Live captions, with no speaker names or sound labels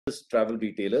travel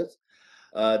retailers.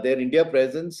 Their India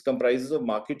presence comprises of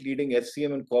market-leading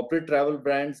FCM and corporate travel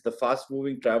brands, the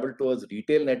fast-moving Travel Tours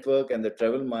retail network, and the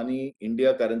Travel Money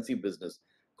India currency business,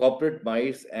 corporate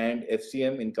MICE and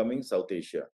FCM incoming South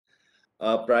Asia.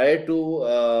 Prior to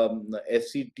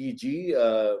FCTG,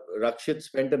 Rakshit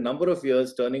spent a number of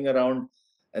years turning around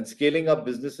and scaling up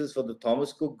businesses for the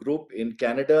Thomas Cook Group in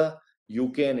Canada,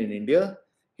 UK, and in India.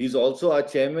 He's also our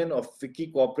chairman of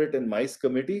FICCI Corporate and MICE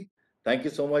Committee. Thank you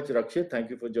so much, Rakshit. Thank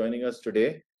you for joining us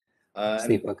today.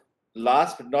 And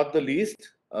last but not the least,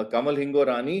 Kamal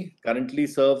Hingorani currently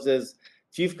serves as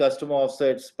Chief Customer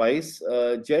Officer at Spice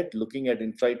Jet, looking at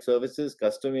in-flight services,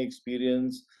 customer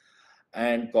experience,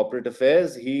 and corporate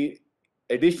affairs. He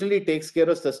additionally takes care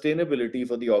of sustainability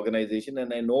for the organization,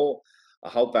 and I know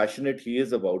how passionate he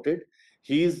is about it.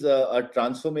 He's a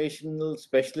transformational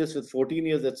specialist with 14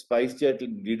 years at SpiceJet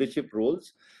in leadership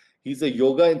roles. He's a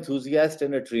yoga enthusiast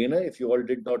and a trainer, if you all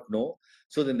did not know.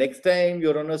 So the next time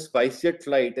you're on a SpiceJet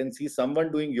flight and see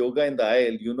someone doing yoga in the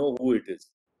aisle, you know who it is.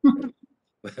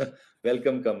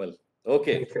 Welcome, Kamal.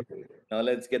 Okay, now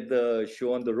let's get the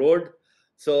show on the road.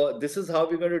 So this is how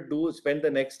we're going to spend the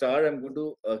next hour. I'm going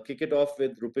to kick it off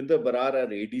with Rupinder Barar, our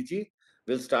ADG.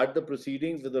 We'll start the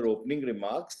proceedings with her opening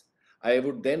remarks. I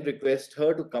would then request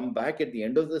her to come back at the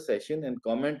end of the session and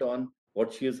comment on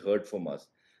what she has heard from us.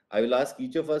 I will ask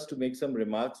each of us to make some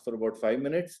remarks for about 5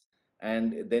 minutes,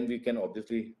 and then we can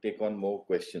obviously take on more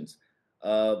questions.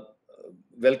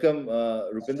 Welcome,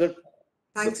 Rupinder.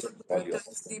 Thanks,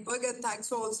 Deepak, and thanks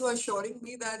for also assuring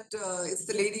me that it's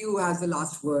the lady who has the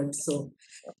last word. So,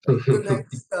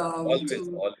 thanks.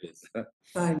 Always.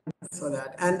 Thanks for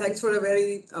that, and thanks for a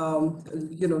very,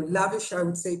 lavish, I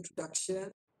would say,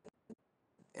 introduction.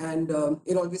 And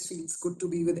it always feels good to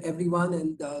be with everyone.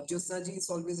 And Jyotsna ji, it's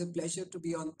always a pleasure to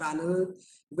be on panel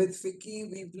with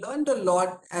FICCI. We've learned a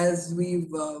lot as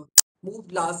we've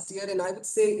moved last year, and I would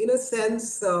say, in a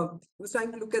sense, I was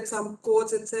trying to look at some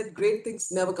quotes and said, great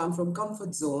things never come from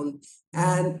comfort zone.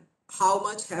 And how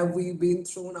much have we been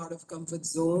thrown out of comfort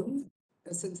zone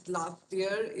since last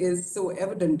year is so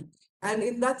evident. And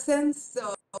in that sense,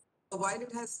 while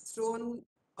it has thrown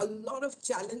a lot of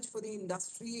challenge for the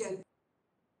industry and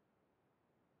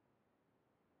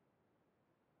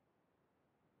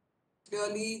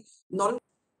clearly not,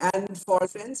 and for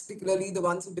friends, particularly the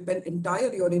ones who depend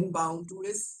entirely on inbound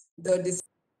tourists, the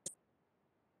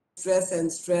distress and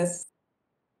stress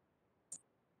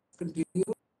continues,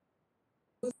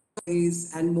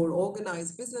 and more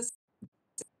organized business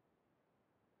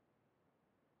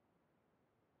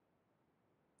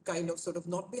kind of sort of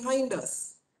not behind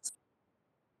us.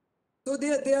 So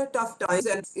they are tough times,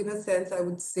 and in a sense, I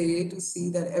would say to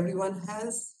see that everyone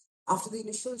has, after the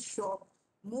initial shock,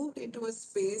 moved into a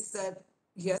space that,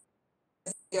 yes,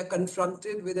 we are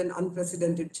confronted with an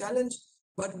unprecedented challenge,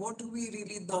 but what do we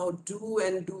really now do?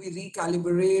 And do we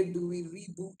recalibrate? Do we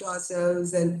reboot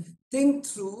ourselves and think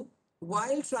through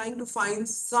while trying to find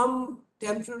some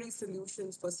temporary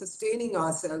solutions for sustaining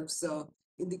ourselves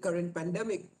in the current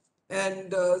pandemic?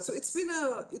 And so it's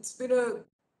been a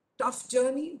tough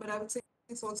journey, but I would say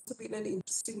it's also been an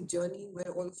interesting journey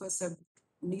where all of us have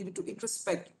needed to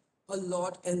introspect a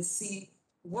lot and see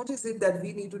what is it that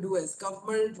we need to do as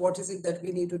government, what is it that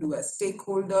we need to do as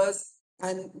stakeholders,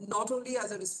 and not only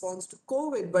as a response to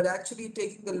COVID, but actually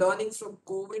taking the learnings from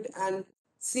COVID and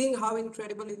seeing how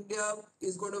incredible India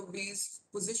is going to be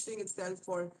positioning itself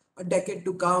for a decade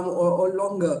to come or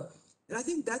longer. And I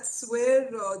think that's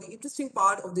where the interesting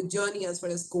part of the journey as far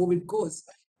as COVID goes.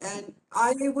 And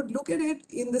I would look at it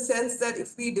in the sense that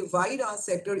if we divide our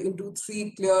sector into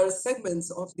three clear segments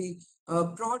of the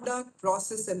product,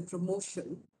 process, and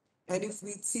promotion, and if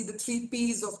we see the three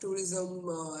P's of tourism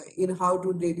in how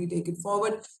to really take it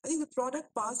forward, I think the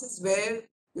product part is where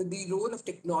the role of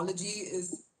technology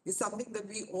is something that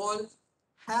we all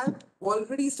have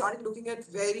already started looking at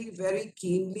very, very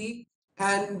keenly.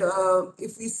 And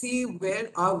if we see where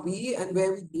are we and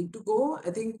where we need to go, I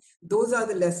think those are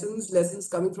the lessons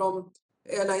coming from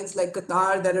airlines like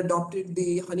Qatar that adopted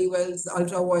the Honeywell's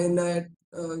ultraviolet,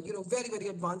 very, very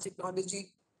advanced technology,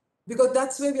 because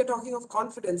that's where we are talking of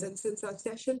confidence. And since our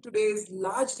session today is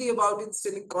largely about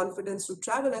instilling confidence to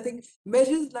travel, I think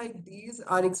measures like these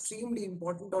are extremely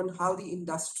important on how the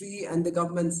industry and the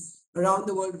governments around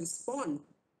the world respond.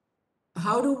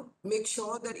 How to make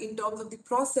sure that in terms of the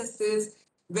processes,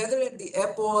 whether at the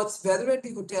airports, whether at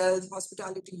the hotels,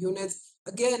 hospitality units,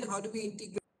 again, how do we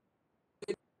integrate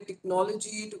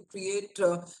technology to create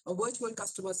a virtual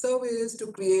customer service, to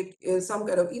create some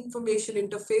kind of information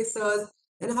interfaces,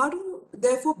 and how to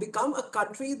therefore become a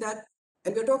country that,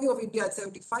 and we're talking of India at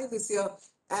 75 this year,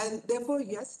 And therefore,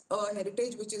 yes, a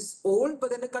heritage which is old, but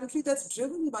then a country that's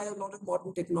driven by a lot of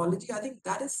modern technology. I think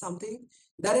that is something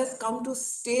that has come to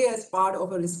stay as part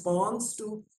of a response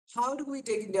to how do we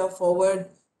take India forward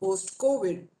post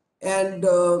COVID. And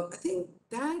I think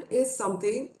that is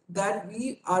something that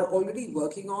we are already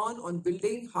working on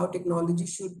building how technology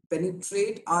should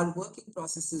penetrate our working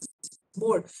processes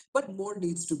more, but more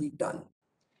needs to be done.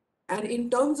 And in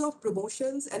terms of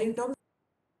promotions and in terms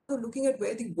of looking at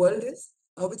where the world is,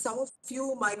 with some of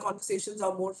you, my conversations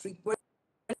are more frequent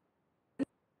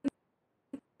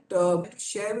to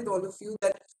share with all of you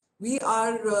that we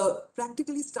are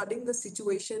practically studying the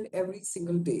situation every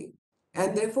single day.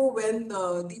 And therefore, when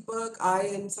Deepak,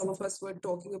 I, and some of us were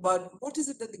talking about what is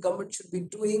it that the government should be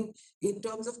doing in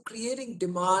terms of creating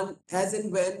demand as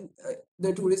and when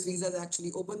the tourist visas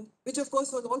actually open, which of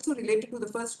course was also related to the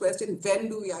first question, when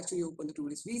do we actually open the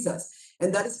tourist visas?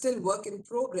 And that is still work in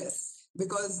progress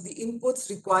because the inputs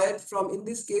required from, in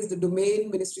this case, the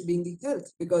domain ministry being the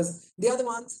health, because they are the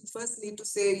ones who first need to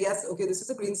say, yes, okay, this is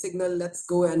a green signal, let's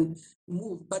go and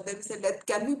move. But then we said,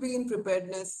 can we be in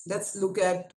preparedness? Let's look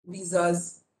at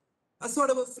visas, a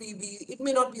sort of a freebie. It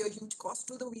may not be a huge cost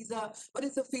to the visa, but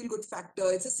it's a feel-good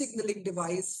factor. It's a signaling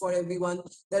device for everyone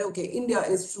that, okay, India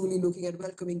is truly looking at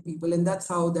welcoming people. And that's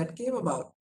how that came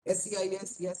about.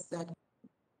 SCIS, yes, that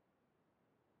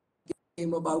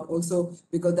came about also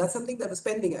because that's something that was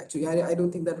pending actually. I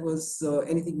don't think that was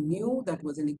anything new, that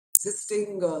was an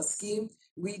existing scheme.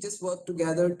 We just worked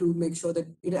together to make sure that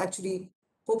it actually,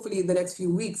 hopefully in the next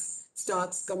few weeks,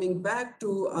 starts coming back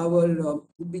to our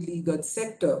beleaguered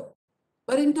sector.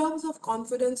 But in terms of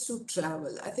confidence to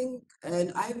travel, I think,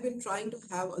 and I've been trying to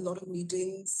have a lot of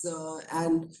meetings,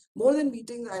 and more than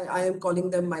meetings, I am calling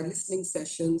them my listening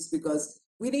sessions because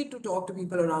we need to talk to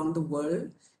people around the world.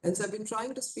 And so I've been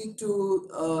trying to speak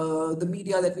to the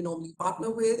media that we normally partner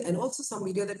with and also some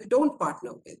media that we don't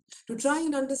partner with to try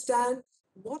and understand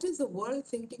what is the world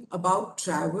thinking about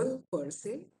travel per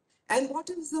se, and what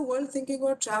is the world thinking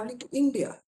about traveling to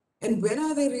India. And when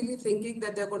are they really thinking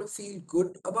that they're going to feel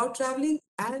good about traveling?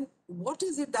 And what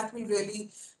is it that will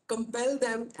really compel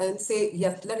them and say,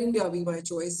 yes, let India be my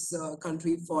choice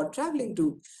country for traveling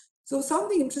to? So some of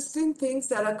the interesting things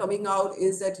that are coming out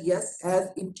is that, yes, as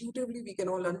intuitively we can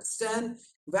all understand,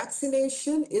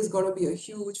 vaccination is going to be a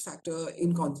huge factor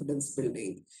in confidence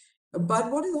building.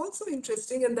 But what is also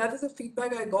interesting, and that is the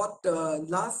feedback I got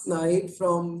last night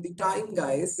from the Time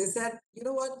guys, is that, you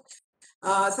know what,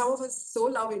 some of us so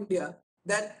love India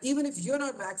that even if you're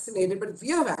not vaccinated, but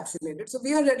we are vaccinated, so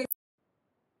we are ready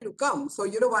to come. So,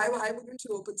 you know, why wouldn't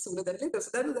you open sooner than later?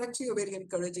 So that was actually a very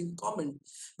encouraging comment.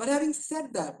 But having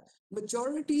said that,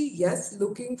 majority, yes,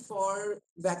 looking for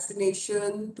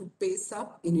vaccination to pace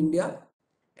up in India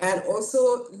and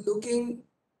also looking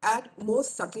at more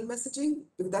subtle messaging.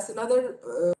 That's another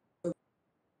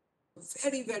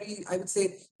very, very, I would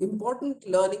say, important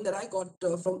learning that I got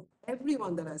from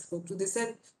everyone that I spoke to. They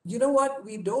said, you know what,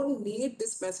 we don't need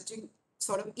this messaging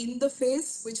sort of in the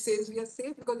face, which says we are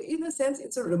safe, because in a sense,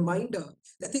 it's a reminder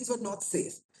that things were not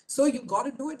safe. So you got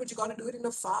to do it, but you got to do it in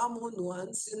a far more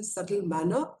nuanced and subtle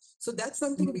manner. So that's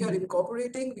something we are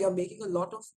incorporating. We are making a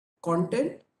lot of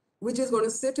content, which is going to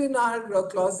sit in our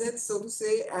closet, so to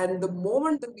say. And the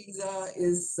moment the visa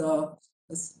is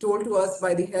told to us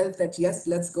by the health that yes,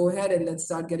 let's go ahead and let's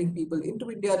start getting people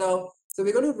into India now. So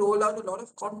we're going to roll out a lot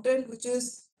of content which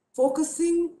is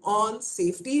focusing on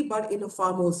safety, but in a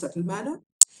far more subtle manner.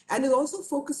 And is also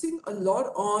focusing a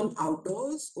lot on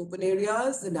outdoors, open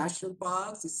areas, the national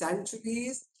parks, the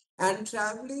sanctuaries, and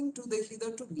traveling to the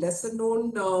hitherto lesser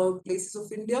known places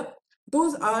of India.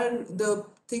 Those are the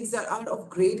things that are of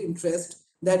great interest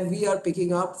that we are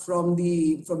picking up from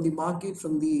the market,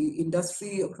 from the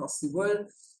industry across the world.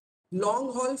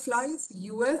 Long haul flights,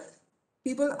 US,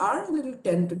 people are a little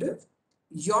tentative.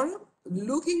 Europe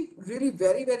looking really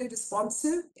very, very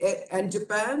responsive, and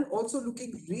Japan also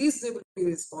looking reasonably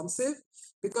responsive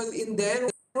because in their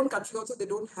own country also they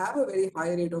don't have a very high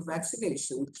rate of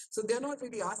vaccination. So they're not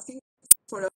really asking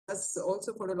for us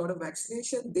also for a lot of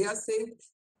vaccination. They are saying,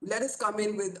 let us come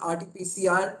in with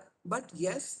RT-PCR. But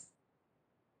yes,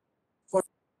 for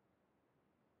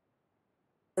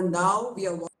now, we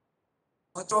are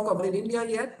not talk about in India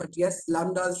yet, but yes,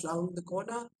 Lambda is round the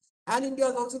corner. And India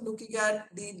is also looking at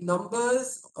the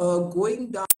numbers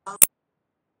going down.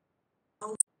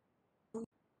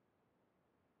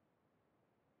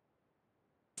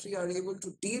 We are able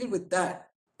to deal with that,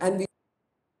 and we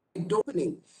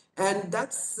opening, and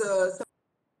that's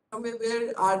somewhere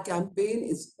where our campaign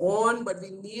is on. But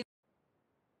we need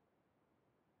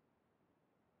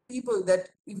people that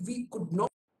if we could not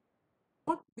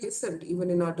not decent even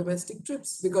in our domestic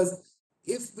trips, because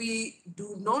if we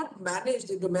do not manage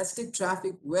the domestic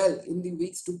traffic well in the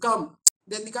weeks to come,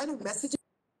 then the kind of messaging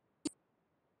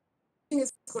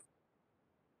is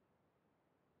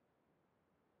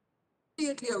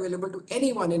immediately available to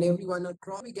anyone and everyone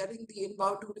across. We getting the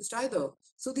inbound tourist either.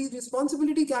 So these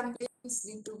responsibility campaigns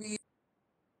need to be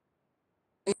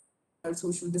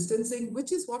social distancing,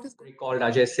 which is what is Called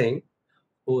Ajay Singh,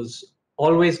 who's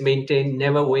always maintained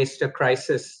never waste a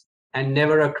crisis and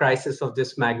never a crisis of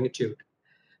this magnitude.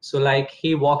 So, like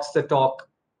he walks the talk,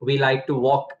 we like to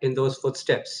walk in those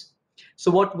footsteps.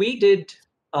 So, what we did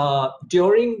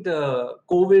during the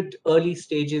COVID early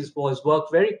stages was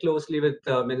work very closely with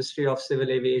the Ministry of Civil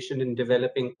Aviation in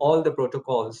developing all the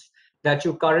protocols that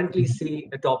you currently see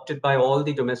adopted by all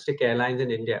the domestic airlines in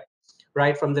India,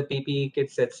 right from the PPE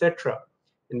kits, etc.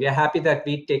 And we are happy that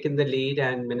we've taken the lead,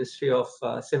 and Ministry of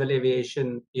Civil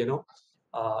Aviation,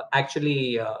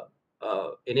 actually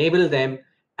enable them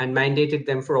and mandated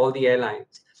them for all the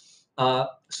airlines.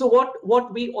 So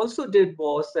what we also did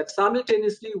was that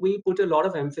simultaneously we put a lot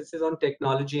of emphasis on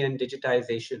technology and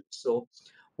digitization. So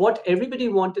what everybody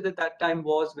wanted at that time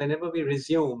was whenever we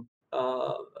resume,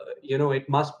 it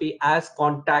must be as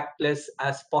contactless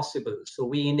as possible. So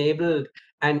we enabled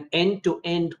an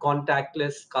end-to-end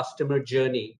contactless customer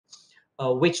journey,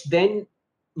 which then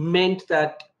meant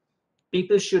that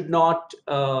people should not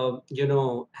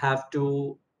have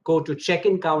to go to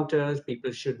check-in counters.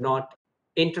 People should not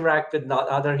interact with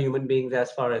other human beings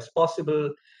as far as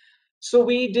possible. So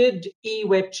we did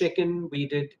e-web check-in, we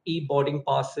did e-boarding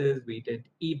passes, we did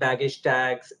e-baggage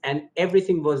tags, and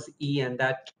everything was e. And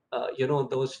that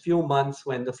those few months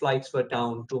when the flights were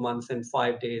down, 2 months and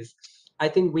 5 days, I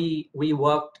think we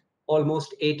worked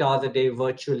almost 8 hours a day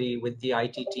virtually with the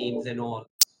IT teams and all,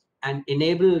 and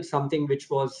enabled something which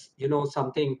was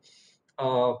something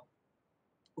uh,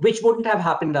 which wouldn't have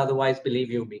happened otherwise, believe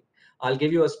you me. I'll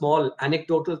give you a small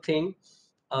anecdotal thing.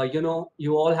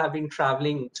 You all have been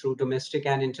traveling through domestic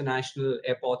and international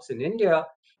airports in India,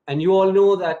 and you all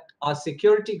know that our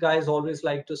security guys always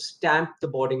like to stamp the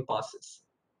boarding passes.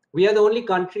 We are the only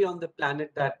country on the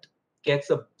planet that gets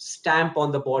a stamp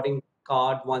on the boarding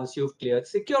card once you've cleared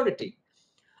security.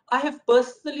 I have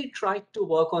personally tried to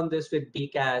work on this with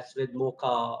BCAS, with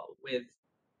Mocha, with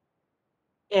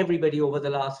everybody over the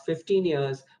last 15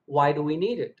 years. Why do we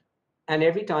need it? And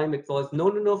every time it was no,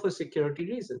 no, no, for security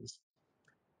reasons.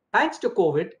 Thanks to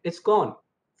COVID, it's gone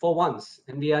for once.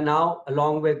 And we are now,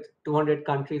 along with 200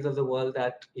 countries of the world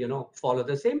that, follow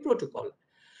the same protocol.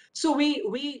 So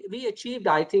we achieved,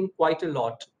 I think, quite a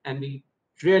lot, and we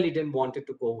really didn't want it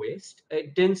to go waste.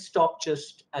 It didn't stop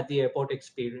just at the airport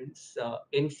experience.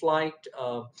 In flight,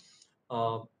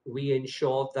 we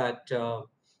ensure that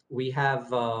we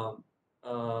have uh,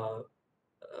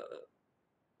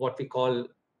 what we call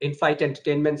in-flight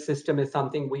entertainment system is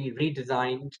something we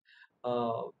redesigned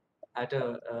uh, at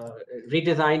a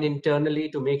redesigned internally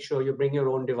to make sure you bring your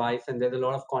own device, and there's a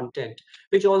lot of content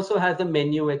which also has a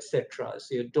menu, etc.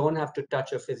 So you don't have to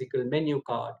touch a physical menu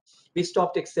card. We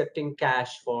stopped accepting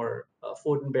cash for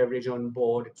food and beverage on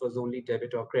board. It was only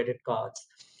debit or credit cards,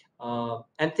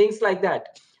 and things like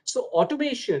that. So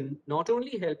automation not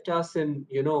only helped us in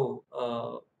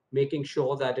making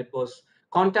sure that it was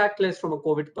contactless from a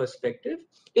COVID perspective,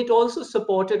 it also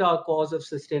supported our cause of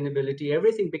sustainability.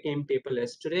 Everything became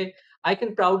paperless. Today, I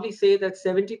can proudly say that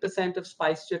 70% of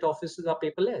SpiceJet offices are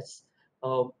paperless,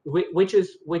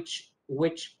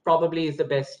 which probably is the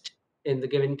best in the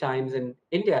given times in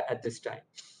India at this time.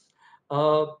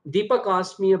 Deepak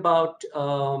asked me about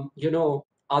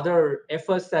other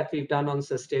efforts that we've done on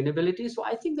sustainability. So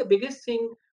I think the biggest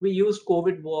thing we used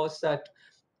COVID was that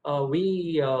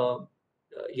we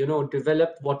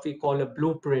developed what we call a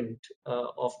blueprint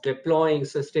of deploying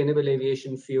sustainable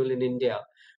aviation fuel in India,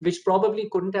 which probably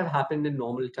couldn't have happened in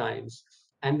normal times.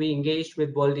 And we engaged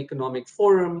with World Economic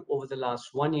Forum over the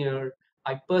last 1 year.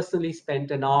 I personally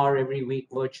spent an hour every week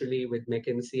virtually with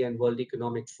McKinsey and World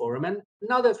Economic Forum and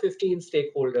another 15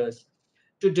 stakeholders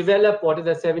to develop what is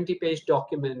a 70-page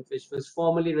document, which was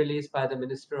formally released by the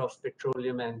Minister of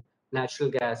Petroleum and Natural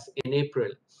Gas in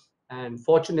April. And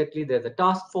fortunately, there's a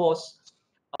task force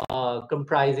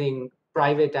comprising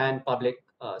private and public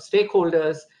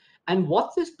stakeholders. And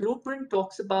what this blueprint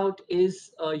talks about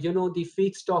is, the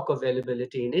feedstock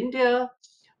availability in India.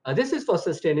 This is for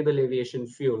sustainable aviation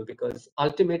fuel, because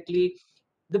ultimately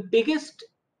the biggest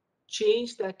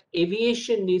change that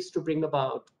aviation needs to bring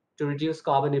about to reduce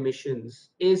carbon emissions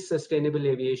is sustainable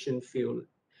aviation fuel.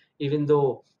 Even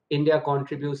though India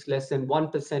contributes less than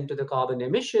 1% to the carbon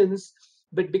emissions,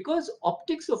 but because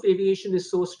optics of aviation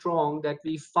is so strong that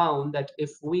we found that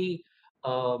if we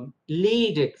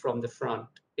lead it from the front,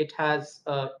 it has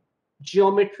a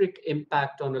geometric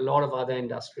impact on a lot of other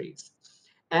industries.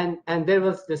 And there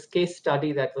was this case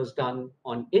study that was done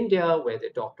on India where they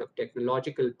talked of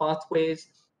technological pathways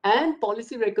and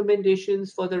policy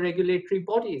recommendations for the regulatory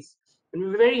bodies. And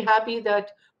we're very happy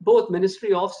that both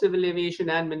Ministry of Civil Aviation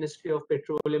and Ministry of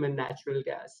Petroleum and Natural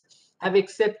Gas have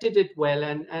accepted it well,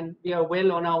 and we are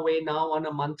well on our way now on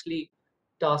a monthly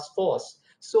task force.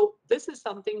 So this is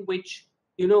something which,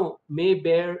 you know, may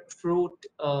bear fruit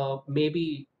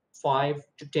maybe 5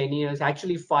 to 10 years,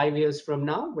 actually 5 years from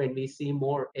now, when we see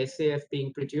more SAF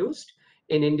being produced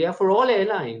in India for all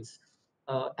airlines.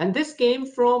 And this came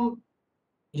from,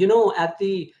 you know, at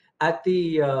the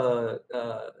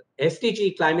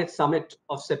SDG Climate Summit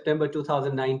of September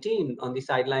 2019 on the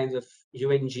sidelines of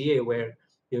UNGA, where,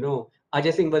 you know,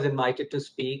 Ajay Singh was invited to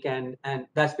speak, and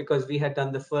that's because we had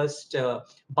done the first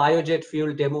biojet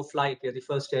fuel demo flight. We're the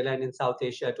first airline in South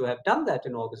Asia to have done that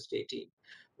in August 18,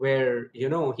 where, you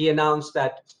know, he announced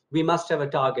that we must have a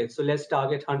target. So let's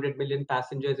target 100 million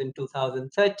passengers in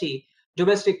 2030,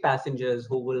 domestic passengers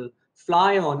who will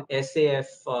fly on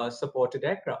SAF supported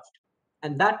aircraft.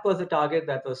 And that was a target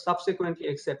that was subsequently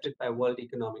accepted by World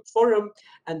Economic Forum.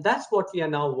 And that's what we are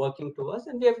now working towards.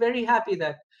 And we are very happy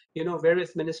that, you know,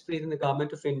 various ministries in the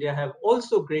government of India have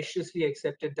also graciously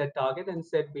accepted that target and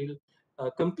said, we'll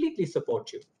completely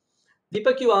support you.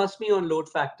 Deepak, you asked me on load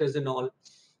factors and all.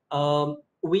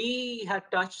 We had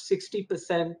touched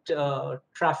 60%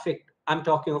 traffic. I'm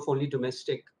talking of only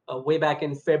domestic, way back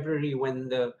in February when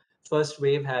the first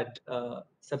wave had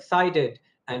subsided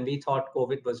and we thought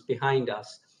COVID was behind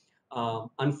us.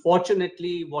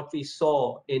 Unfortunately, what we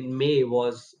saw in May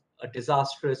was a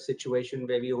disastrous situation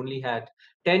where we only had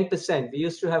 10%. We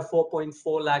used to have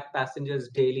 4.4 lakh passengers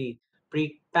daily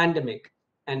pre-pandemic,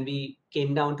 and we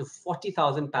came down to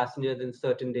 40,000 passengers in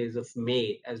certain days of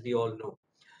May, as we all know.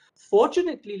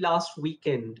 Fortunately, last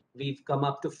weekend, we've come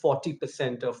up to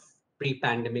 40% of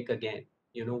pre-pandemic again.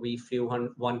 You know, we flew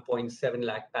 1.7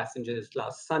 lakh passengers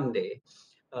last Sunday.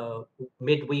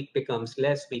 Midweek becomes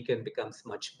less, weekend becomes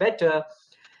much better.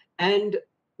 And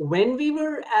when we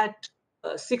were at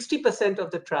 60%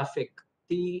 of the traffic,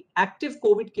 the active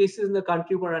COVID cases in the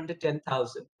country were under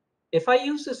 10,000. If I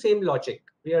use the same logic,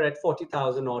 we are at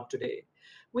 40,000 odd today.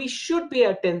 We should be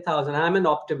at 10,000. I'm an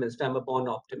optimist. I'm a born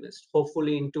optimist.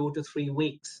 Hopefully in 2 to 3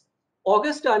 weeks.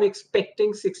 August, I'm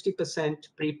expecting 60%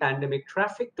 pre-pandemic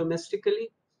traffic domestically,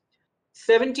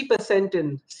 70%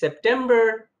 in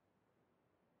September,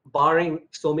 barring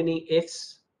so many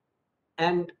ifs.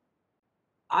 And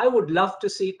I would love to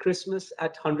see Christmas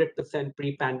at 100%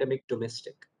 pre-pandemic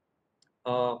domestic.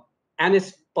 And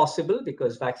it's possible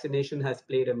because vaccination has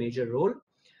played a major role.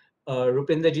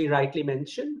 Rupinder ji rightly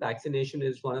mentioned, vaccination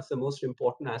is one of the most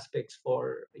important aspects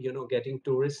for, you know, getting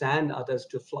tourists and others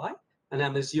to fly. And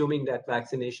I'm assuming that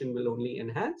vaccination will only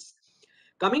enhance.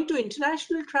 Coming to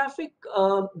international traffic,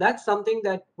 that's something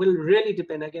that will really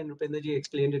depend. Again, Rupinder ji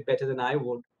explained it better than I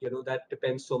would. You know, that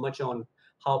depends so much on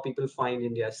how people find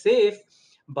India safe.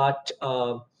 But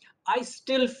I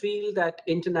still feel that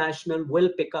international will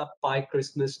pick up by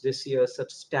Christmas this year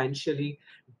substantially,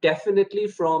 definitely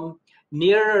from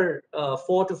nearer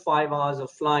 4 to 5 hours of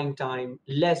flying time,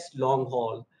 less long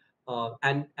haul.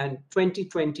 And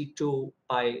 2022,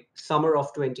 by summer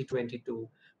of 2022,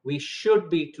 we should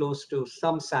be close to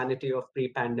some sanity of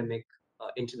pre-pandemic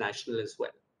international as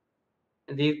well.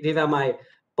 And these are my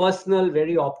personal,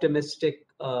 very optimistic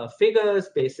figures,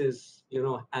 basis, you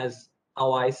know, as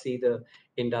how I see the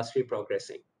industry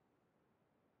progressing.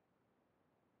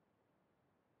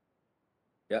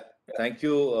 Yeah, thank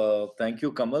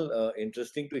you, Kamal.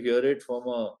 Interesting to hear it from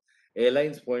a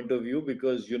airline's point of view,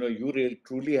 because you know you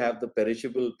truly have the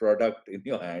perishable product in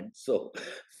your hand. So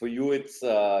for you, it's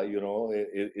you know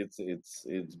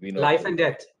it's been life and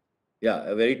death. Yeah,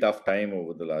 a very tough time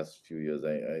over the last few years.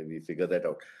 We figured that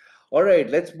out. All right,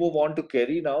 let's move on to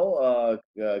Kerry now.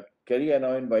 Kerry, I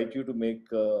now invite you to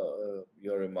make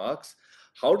your remarks.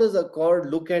 How does Accor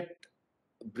look at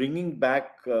bringing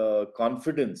back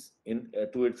confidence in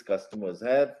to its customers?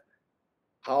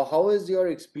 How has your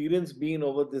experience been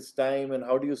over this time, and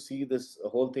how do you see this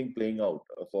whole thing playing out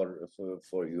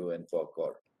for you and for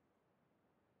Accor?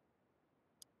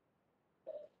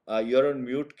 You're on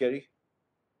mute, Kerry.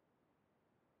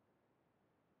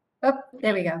 Oh,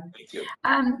 there we go.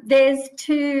 There's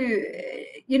two,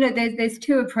 you know, there's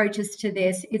two approaches to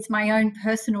this. It's my own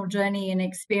personal journey and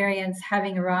experience,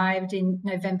 having arrived in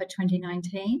November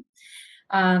 2019,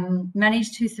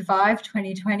 managed to survive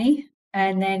 2020,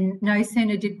 and then no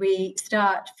sooner did we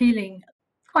start feeling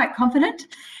quite confident,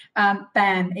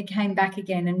 bam, it came back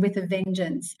again, and with a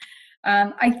vengeance.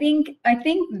 I think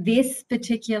this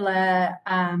particular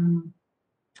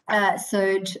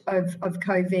surge of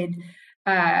COVID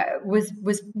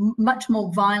was much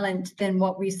more violent than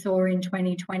what we saw in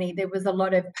 2020. There was a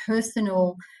lot of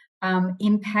personal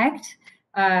impact.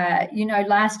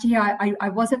 Last year I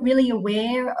wasn't really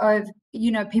aware of,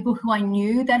 people who I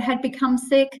knew that had become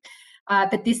sick.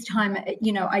 But this time,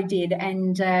 I did.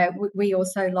 And we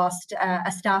also lost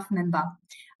a staff member.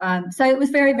 So it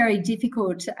was very, very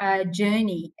difficult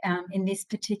journey in this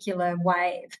particular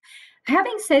wave.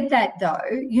 Having said that, though,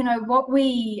 what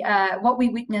we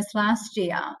witnessed last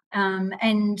year,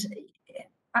 and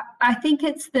I think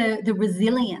it's the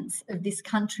resilience of this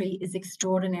country is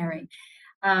extraordinary.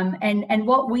 And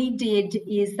what we did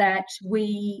is that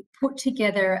we put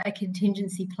together a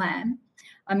contingency plan.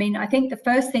 I mean, I think the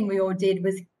first thing we all did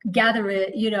was gather,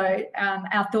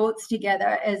 our thoughts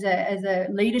together as a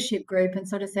leadership group and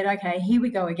sort of said, okay, here we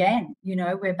go again.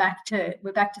 We're back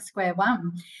to square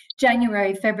one.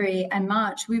 January, February, and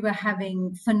March, we were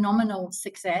having phenomenal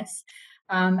success.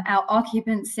 Our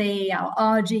occupancy, our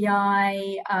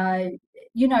RGI,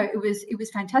 it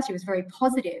was fantastic. It was very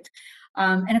positive.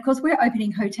 And of course, we're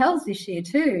opening hotels this year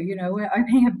too. We're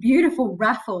opening a beautiful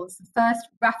Raffles, the first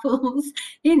Raffles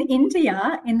in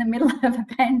India in the middle of a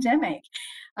pandemic,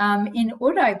 in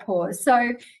Udaipur.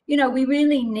 So, we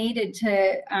really needed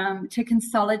to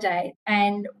consolidate.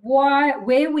 And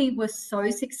where we were so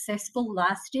successful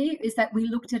last year is that we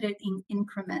looked at it in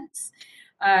increments.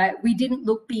 We didn't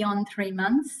look beyond 3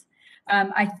 months.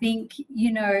 I think,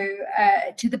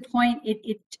 to the point,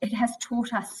 it has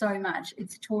taught us so much.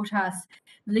 It's taught us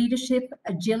leadership,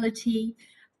 agility.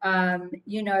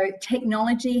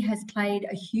 Technology has played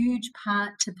a huge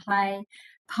part to play.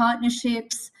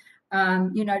 Partnerships,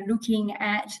 looking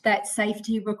at that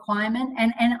safety requirement.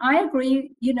 And I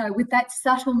agree, with that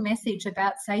subtle message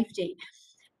about safety.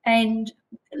 And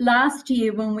last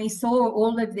year, when we saw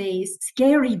all of these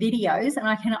scary videos, and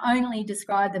I can only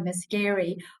describe them as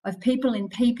scary, of people in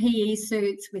PPE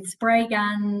suits with spray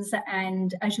guns,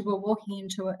 and as you were walking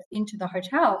into the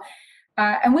hotel,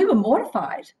 and we were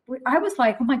mortified. I was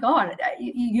like, oh my God,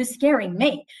 you're scaring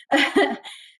me.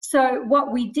 So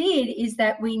what we did is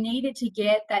that we needed to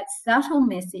get that subtle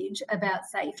message about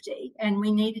safety, and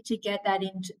we needed to get that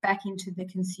back into the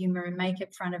consumer and make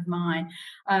it front of mind.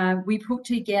 We put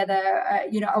together,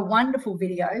 a wonderful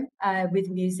video with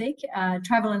music.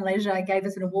 Travel and Leisure gave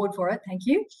us an award for it. Thank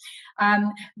you.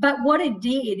 But what it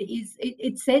did is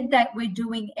it said that we're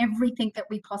doing everything that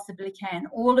we possibly can,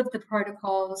 all of the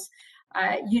protocols.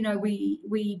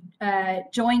 We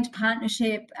joined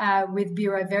partnership with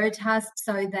Bureau Veritas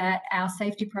so that our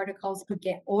safety protocols could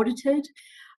get audited.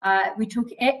 We took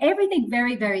everything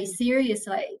very, very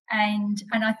seriously, and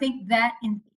I think that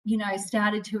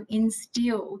started to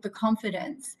instill the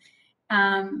confidence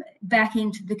back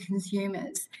into the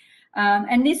consumers.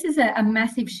 And this is a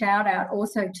massive shout out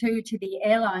also to the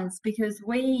airlines, because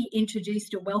we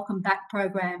introduced a welcome back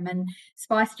program, and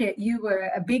SpiceJet, you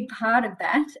were a big part of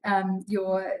that,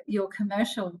 your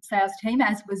commercial sales team,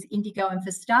 as was Indigo and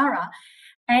Vistara.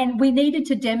 And we needed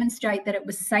to demonstrate that it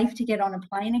was safe to get on a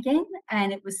plane again,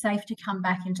 and it was safe to come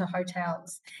back into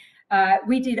hotels.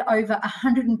 We did over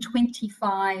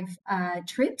 125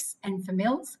 trips and for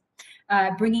meals.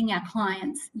 Bringing our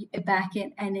clients back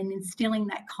in and instilling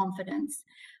that confidence.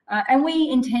 And we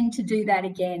intend to do that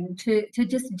again, to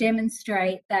just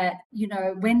demonstrate that,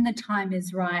 when the time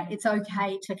is right, it's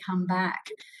okay to come back.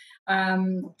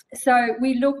 So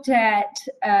we looked at,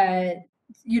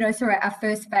 our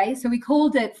first phase. So we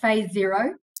called it phase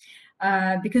 0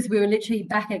 because we were literally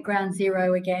back at ground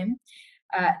zero again.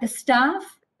 The staff,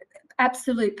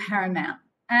 absolute paramount.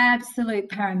 Absolute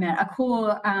paramount.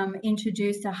 Accor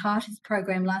introduced a Heartist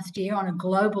program last year on a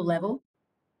global level,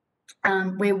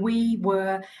 where we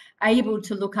were able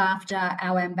to look after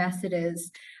our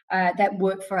ambassadors that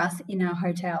work for us in our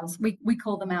hotels. We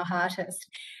call them our Heartist,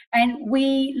 and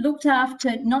we looked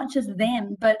after not just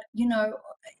them, but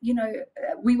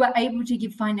we were able to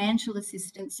give financial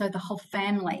assistance so the whole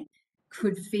family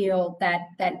could feel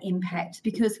that impact.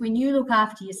 Because when you look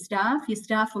after your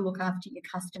staff will look after your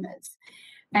customers.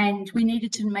 And we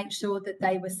needed to make sure that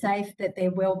they were safe, that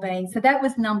their well-being. So that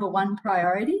was number one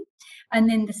priority. And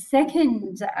then the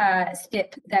second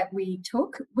step that we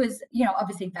took was,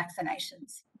 obviously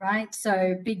vaccinations, right?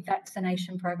 So big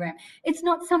vaccination program. It's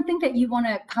not something that you want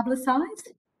to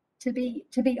publicize, to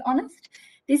be honest.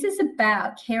 This is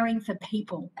about caring for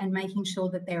people and making sure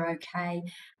that they're okay,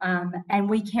 and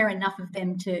we care enough of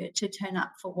them to turn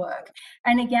up for work.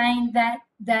 And again,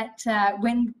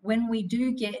 when we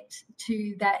do get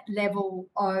to that level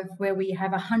of where we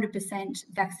have 100%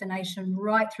 vaccination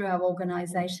right through our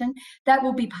organisation, that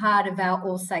will be part of our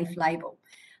All Safe label.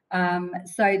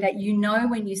 So that you know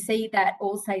when you see that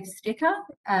All Safe sticker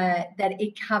that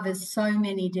it covers so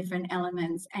many different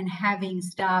elements, and having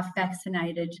staff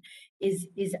vaccinated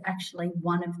is actually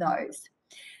one of those.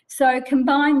 So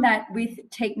combine that with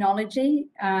technology,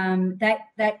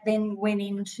 that then went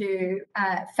into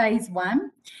phase one.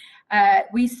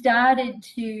 We started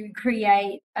to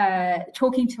create,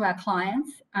 talking to our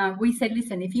clients. We said,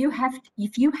 listen, if you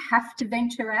have to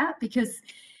venture out, because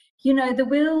you know, the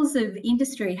wheels of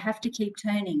industry have to keep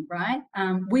turning, right?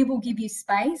 We will give you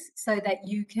space so that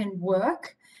you can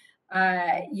work,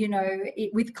 you know,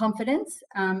 with confidence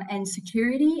and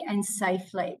security and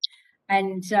safely.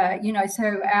 And, you know,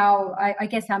 so I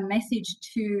guess our message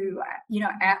to, you know,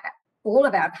 all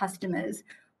of our customers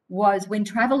was, when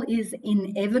travel is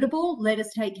inevitable, let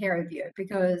us take care of you,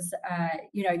 because,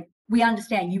 you know, we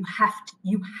understand you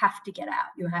have to get out,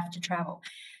 you have to travel.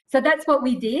 So that's what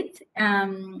we did,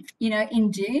 you know,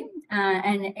 in June,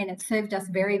 and it served us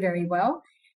very, very well.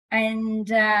 And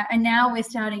now we're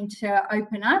starting to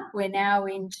open up. We're now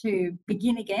into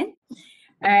begin again,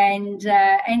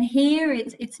 and here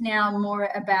it's now more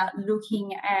about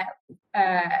looking at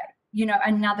you know,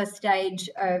 another stage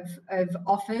of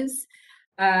offers,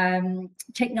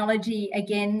 technology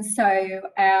again. So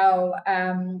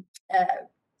our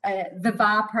the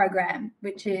VAR program,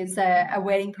 which is a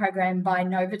wedding program by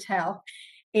Novotel.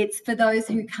 It's for those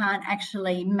who can't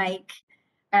actually make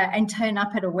and turn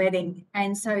up at a wedding.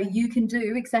 And so you can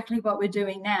do exactly what we're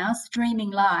doing now,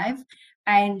 streaming live,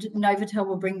 and Novotel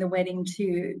will bring the wedding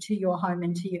to your home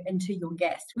and to your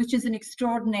guest, which is an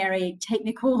extraordinary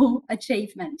technical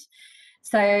achievement.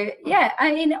 So yeah,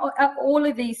 I mean, all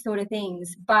of these sort of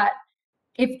things. But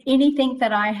if anything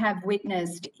that I have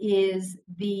witnessed is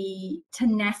the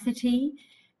tenacity,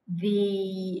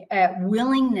 the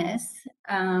willingness,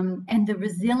 and the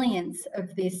resilience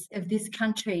of this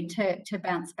country to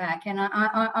bounce back. And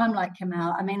I'm like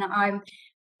Kamal. I mean, I'm,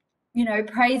 you know,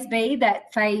 praise be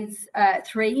that phase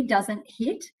 3 doesn't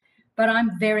hit, but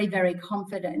I'm very, very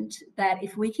confident that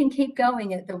if we can keep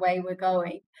going at the way we're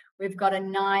going, we've got a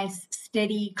nice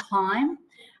steady climb,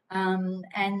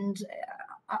 and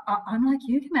I'm like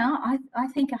you, Kamal. I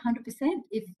think 100%.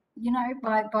 If you know,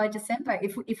 by December,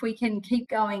 if we can keep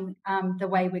going the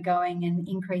way we're going and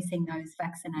increasing those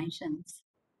vaccinations.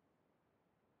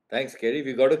 Thanks, Kerry.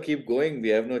 We got to keep going. We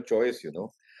have no choice, you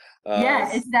know.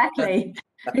 Yeah, exactly,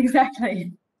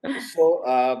 exactly.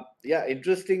 So yeah,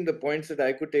 interesting. The points that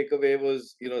I could take away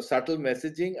was, you know, subtle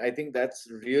messaging. I think that's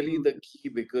really the key,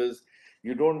 because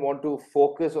you don't want to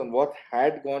focus on what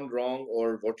had gone wrong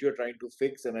or what you're trying to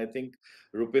fix. And I think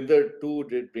Rupinder too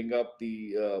did bring up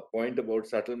the point about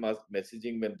subtle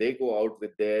messaging when they go out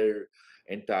with their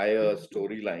entire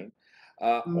storyline.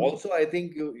 Also, I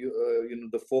think you know,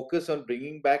 the focus on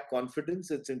bringing back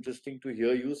confidence. It's interesting to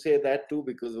hear you say that too,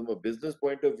 because from a business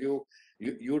point of view,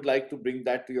 you'd like to bring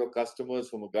that to your customers.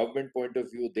 From a government point of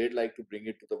view, they'd like to bring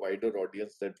it to the wider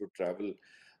audience that would travel,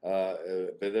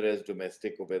 whether as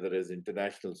domestic or whether as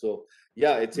international. So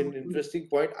yeah, it's an interesting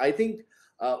point. I think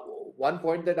one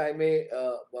point that I may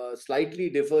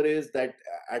slightly differ is that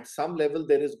at some level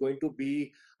there is going to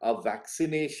be a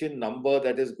vaccination number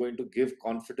that is going to give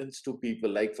confidence to people.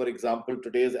 Like, for example,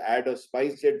 today's ad of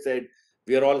SpiceJet said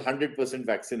we are all 100%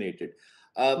 vaccinated.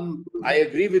 I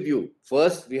agree with you.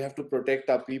 First, we have to protect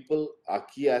our people, our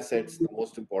key assets, the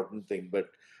most important thing. But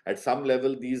at some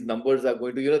level, these numbers are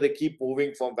going to, you know, they keep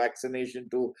moving from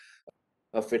vaccination to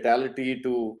a fatality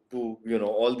to you know,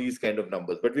 all these kind of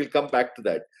numbers. But we'll come back to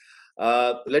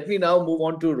that. Let me now move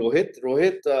on to Rohit.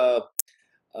 Rohit,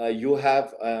 you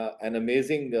have an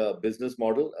amazing business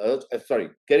model. Sorry,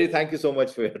 Kerry, thank you so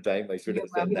much for your time. I should have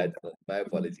said that. My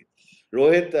apologies.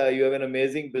 Rohit, you have an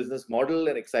amazing business model,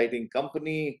 an exciting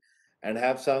company, and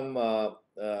have some,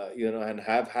 you know, and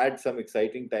have had some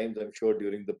exciting times, I'm sure,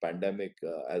 during the pandemic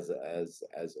as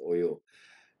OYO.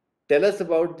 Tell us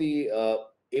about the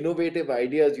innovative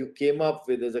ideas you came up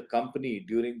with as a company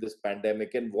during this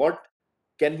pandemic, and what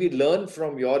can we learn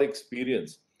from your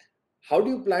experience? How do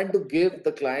you plan to give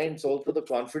the clients also the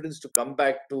confidence to come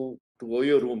back to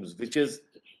OYO rooms, which is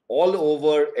all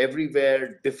over,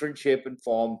 everywhere, different shape and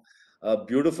form, a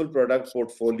beautiful product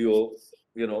portfolio,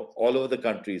 you know, all over the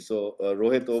country. So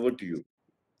Rohit, over to you.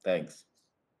 Thanks.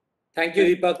 Thank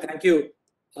you, Deepak. Thank you.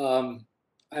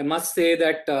 I must say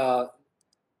that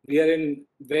we are in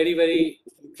very, very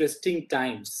interesting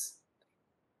times.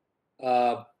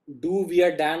 Do we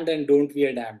are damned and don't we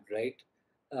are damned, right?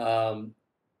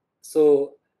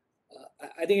 So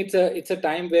I think it's a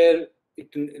time where it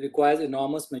requires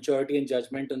enormous maturity and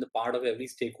judgment on the part of every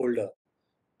stakeholder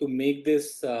to make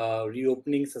this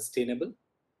reopening sustainable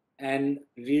and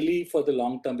really for the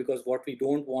long term, because what we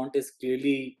don't want is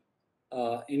clearly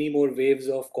any more waves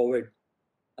of COVID.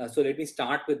 So let me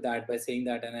start with that by saying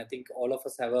that, and I think all of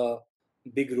us have a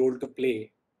big role to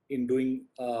play in doing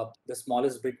the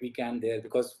smallest bit we can there,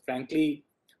 because frankly,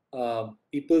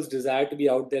 people's desire to be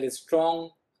out there is strong.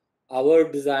 Our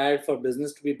desire for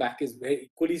business to be back is very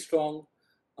equally strong.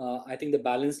 I think the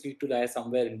balance needs to lie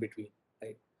somewhere in between,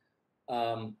 right?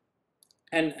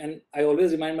 And I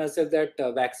always remind myself that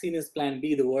vaccine is plan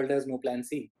B. The world has no plan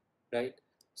C, right?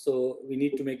 So we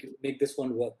need to make this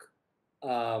one work.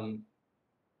 I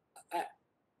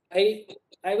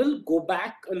will go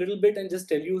back a little bit and just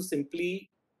tell you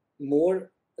simply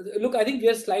more. Look, I think we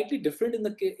are slightly different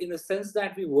in the sense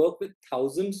that we work with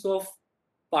thousands of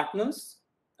partners.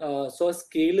 So our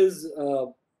scale is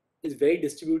very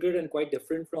distributed and quite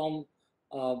different from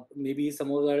maybe some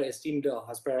of our esteemed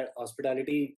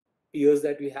hospitality peers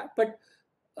that we have. But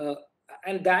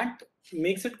and that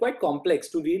makes it quite complex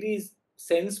to really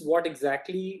sense what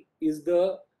exactly is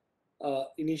the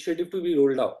initiative to be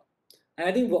rolled out. And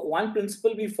I think one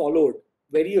principle we followed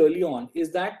very early on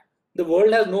is that the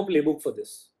world has no playbook for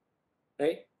this,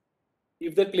 right?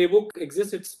 If the playbook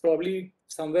exists, it's probably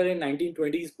somewhere in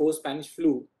 1920s post-Spanish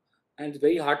flu, and it's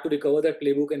very hard to recover that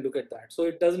playbook and look at that. So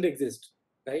it doesn't exist,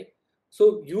 right?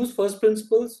 So use first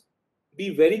principles, be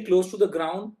very close to the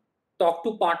ground, talk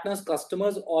to partners,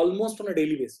 customers almost on a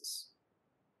daily basis,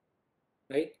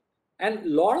 right? And a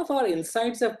lot of our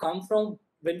insights have come from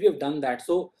when we have done that.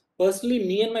 So personally,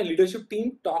 me and my leadership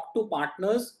team talk to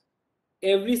partners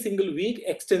every single week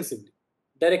extensively,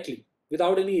 directly,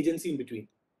 without any agency in between,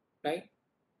 right?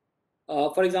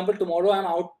 For example, tomorrow I'm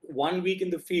out 1 week in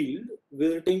the field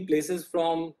visiting places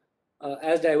from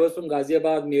as diverse from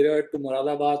Ghaziabad, Meerut to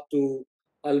Moradabad to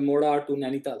Almora to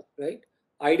Nainital, right?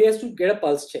 Idea is to get a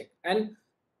pulse check. And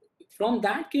from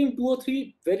that came 2 or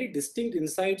 3 very distinct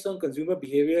insights on consumer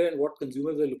behavior and what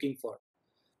consumers are looking for.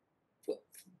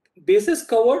 Basis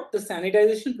covered, the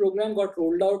sanitization program got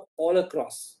rolled out all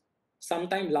across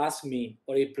sometime last May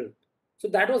or April. So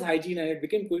that was hygiene, and it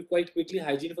became quite quickly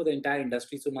hygiene for the entire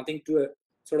industry. So nothing to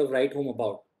sort of write home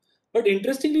about. But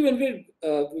interestingly, when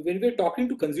we're talking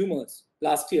to consumers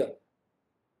last year,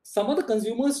 some of the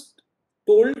consumers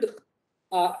told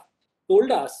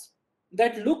us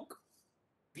that, look,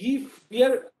 we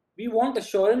want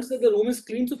assurance that the room is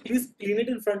clean, so please clean it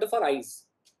in front of our eyes.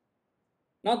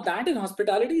 Now that in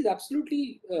hospitality is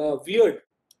absolutely weird,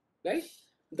 right?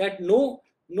 That no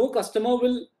customer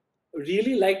will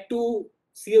really like to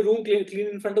see a room clean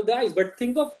in front of their eyes. But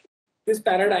think of this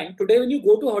paradigm. Today, when you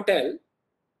go to a hotel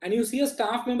and you see a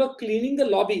staff member cleaning the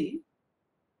lobby,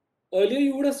 earlier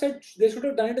you would have said they should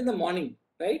have done it in the morning,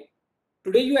 right?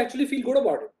 Today you actually feel good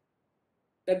about it,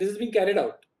 that this is being carried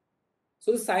out.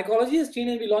 So the psychology has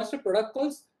changed, and we launched a product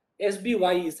called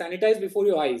SBYE, Sanitize Before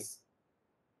Your Eyes.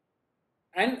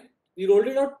 And we rolled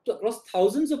it out across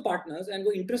thousands of partners. And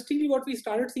interestingly, what we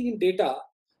started seeing in data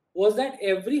was that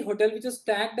every hotel which is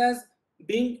tagged as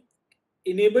being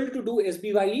enabled to do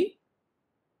SBYE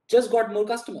just got more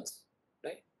customers,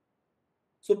 right?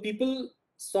 So people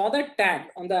saw that tag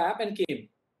on the app and came,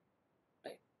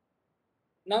 right?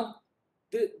 Now,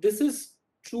 this is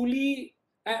truly,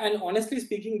 and honestly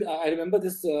speaking, I remember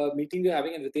this meeting we were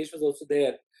having, and Ritesh was also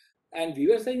there. And we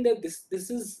were saying that this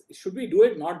is, should we do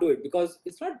it, not do it? Because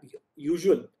it's not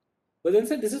usual. But then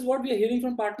said, this is what we are hearing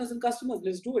from partners and customers.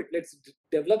 Let's do it. Let's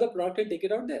develop the product and take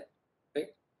it out there, right?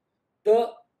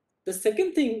 The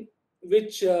second thing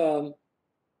which is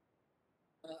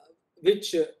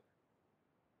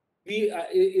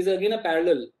again a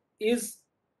parallel is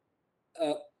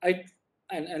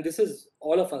and this is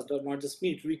all of us, not just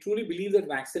me. We truly believe that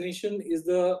vaccination is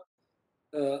the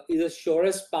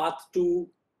surest path to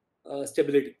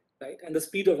stability, right? And the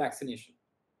speed of vaccination.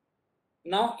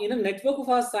 Now, in a network of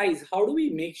our size, how do we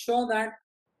make sure that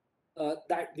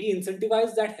that we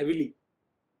incentivize that heavily,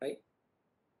 right?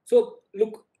 So,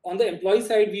 look, on the employee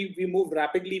side, we move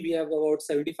rapidly. We have about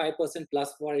 75%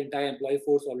 plus of our entire employee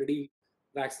force already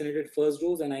vaccinated first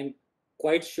dose, and I'm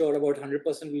quite sure about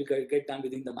 100% will get done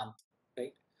within the month,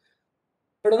 right?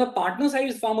 But on the partner side,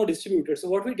 it's far more distributed. So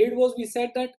what we did was we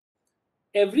said that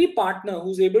every partner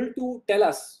who's able to tell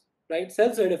us, right,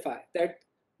 self-certify that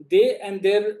they and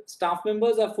their staff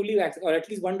members are fully vaccinated, or at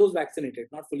least 1 dose vaccinated,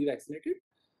 not fully vaccinated,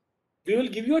 we will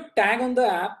give you a tag on the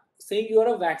app saying you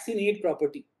are a vaccinate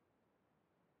property,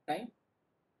 right?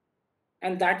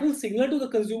 And that will signal to the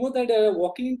consumer that they are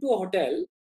walking into a hotel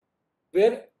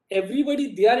where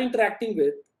everybody they are interacting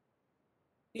with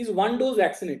is 1 dose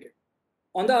vaccinated.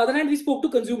 On the other hand, we spoke to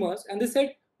consumers and they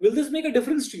said, will this make a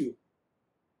difference to you?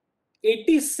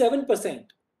 87%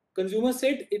 consumers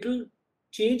said it will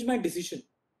change my decision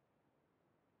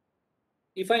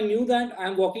if I knew that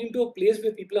I'm walking into a place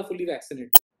where people are fully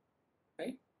vaccinated,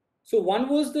 right? So one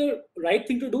was the right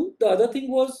thing to do. The other thing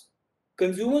was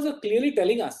consumers are clearly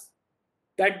telling us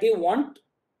that they want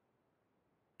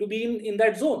to be in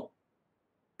that zone.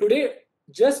 Today,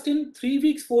 just in 3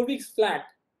 weeks, 4 weeks flat,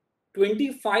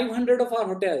 2,500 of our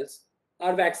hotels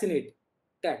are vaccinated,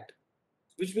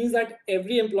 which means that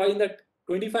every employee in that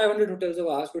 2,500 hotels of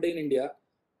ours today in India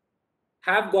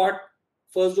have got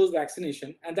first dose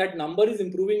vaccination, and that number is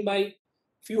improving by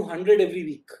few hundred every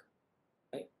week.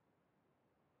 Right?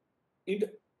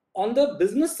 On the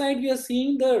business side, we are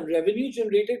seeing the revenue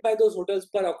generated by those hotels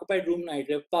per occupied room night,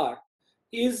 RevPAR,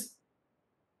 is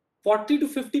 40 to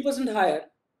 50%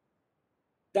 higher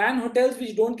than hotels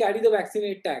which don't carry the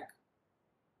vaccinate tag.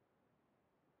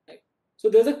 Right? So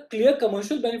there's a clear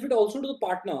commercial benefit also to the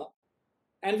partner,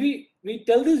 and we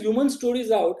tell these human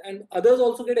stories out, and others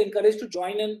also get encouraged to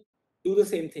join and do the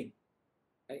same thing.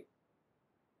 Right?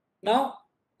 Now,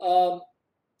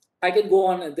 I can go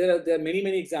on. There are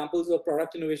many examples of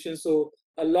product innovation. So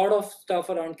a lot of stuff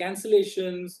around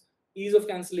cancellations, ease of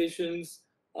cancellations,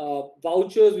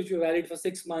 vouchers which were valid for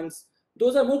 6 months.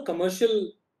 Those are more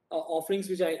commercial offerings,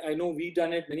 which I know we've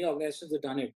done it. Many organizations have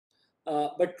done it.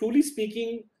 But truly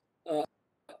speaking,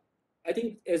 I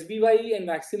think SBY and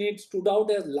Vaccinate stood out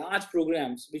as large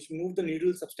programs which moved the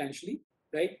needle substantially.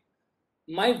 Right.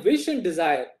 My wish and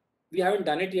desire, we haven't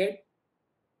done it yet,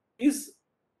 is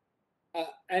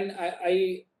and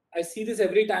I see this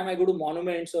every time I go to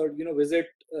monuments or visit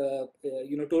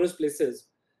tourist places.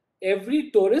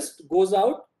 Every tourist goes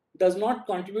out, does not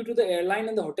contribute to the airline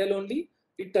and the hotel only.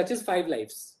 It touches 5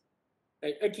 lives,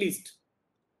 right? At least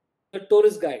the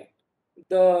tourist guide,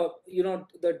 the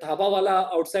the dhaba wala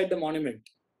outside the monument,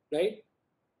 right?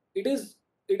 It is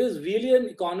really an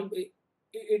economy.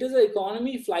 It is an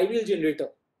economy flywheel generator.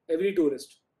 Every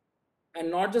tourist,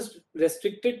 and not just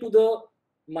restricted to the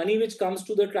money which comes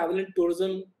to the travel and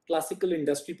tourism classical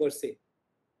industry per se.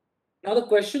 Now the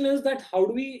question is that how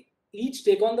do we each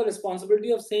take on the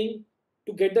responsibility of saying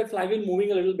to get that flywheel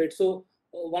moving a little bit? So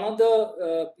one of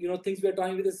the things we are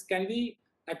talking with is, can we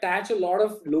attach a lot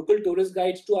of local tourist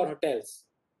guides to our hotels,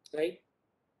 right?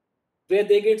 Where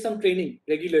they get some training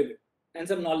regularly and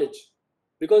some knowledge,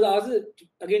 because ours is,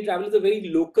 again, travel is a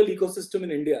very local ecosystem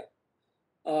in India.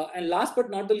 And last but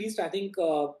not the least, I think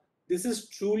this is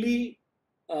truly,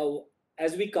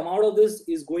 as we come out of this,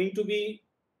 is going to be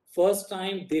first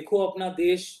time Dekho Apna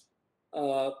Desh,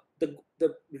 I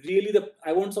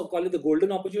won't call it the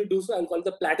golden opportunity to do so, I'll call it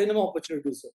the platinum opportunity to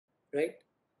do so, right?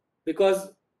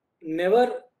 Because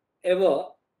never ever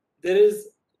there is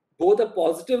both a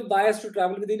positive bias to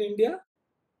travel within India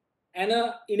and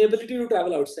an inability to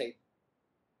travel outside,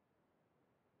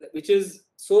 which is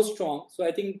so strong. So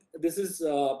I think this is,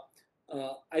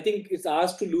 I think it's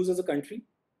ours to lose as a country,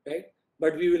 right?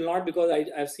 But we will not, because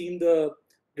I've seen the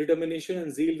determination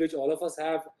and zeal which all of us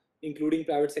have, including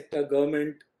private sector,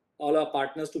 government, all our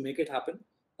partners, to make it happen.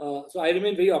 So I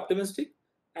remain very optimistic,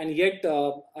 and yet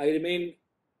I remain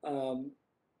a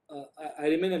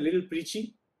little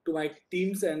preachy to my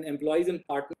teams and employees and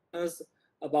partners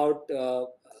about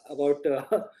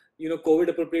COVID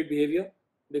appropriate behavior,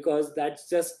 because that's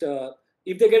just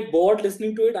if they get bored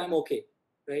listening to it, I'm okay,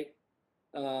 right?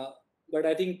 But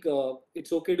I think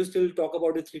it's okay to still talk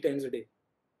about it 3 times a day.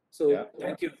 So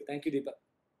thank you, Deepak.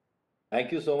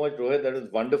 Thank you so much, Rohit. That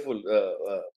is wonderful.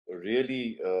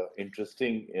 Really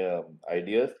interesting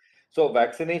ideas. So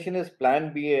vaccination is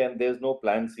plan B, and there's no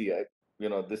plan C.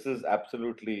 This is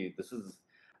absolutely, this is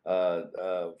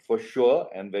for sure,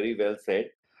 and very well said.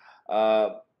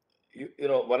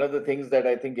 One of the things that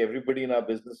I think everybody in our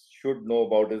business should know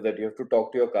about is that you have to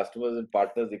talk to your customers and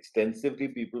partners extensively.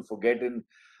 People forget in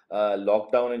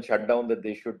lockdown and shutdown that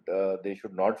they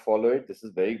should not follow it. This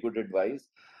is very good advice.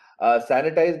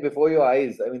 Sanitize before your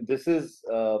eyes. I mean, this is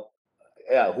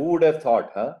who would have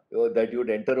thought, that you would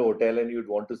enter a hotel and you'd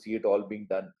want to see it all being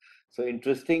done. So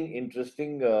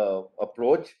interesting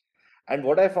approach. And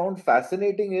what I found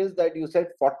fascinating is that you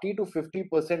said 40 to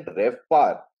 50%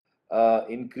 RevPAR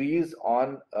increase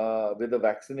on with a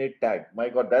vaccinate tag. My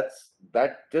God, that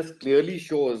just clearly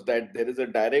shows that there is a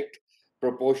direct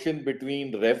proportion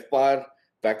between RevPAR,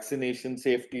 vaccination,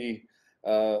 safety,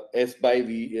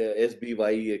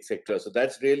 SBY, etc. So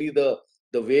that's really the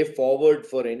the way forward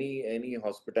for any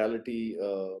hospitality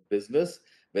business,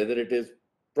 whether it is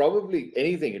probably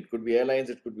anything. It could be airlines,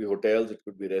 it could be hotels, it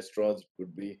could be restaurants, it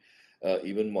could be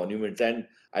even monuments. And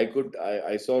I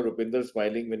saw Rupinder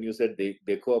smiling when you said Dekho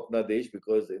Apna Desh,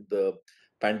 because in the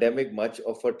pandemic, much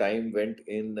of her time went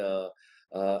in Dekho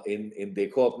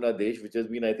Apna Desh, which has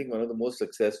been, I think, one of the most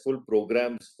successful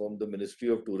programs from the Ministry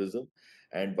of Tourism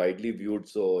and widely viewed.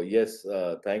 So yes,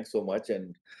 thanks so much,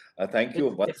 and thank you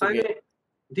once again.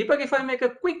 Deepak, if I make a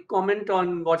quick comment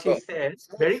on what he said,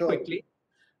 very quickly,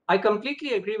 I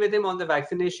completely agree with him on the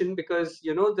vaccination, because,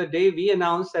 you know, the day we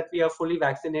announced that we are fully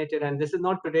vaccinated, and this is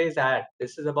not today's ad,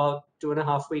 this is about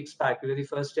 2.5 weeks back, we were the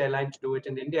first airline to do it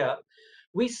in India.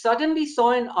 We suddenly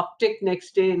saw an uptick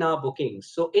next day in our bookings.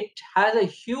 So it has a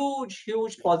huge,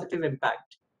 huge positive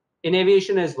impact in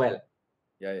aviation as well.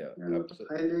 Yeah,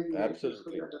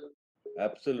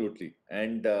 absolutely.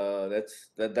 And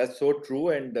that's so true.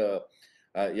 And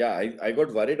yeah, I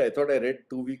got worried. I thought I read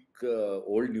 2-week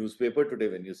old newspaper today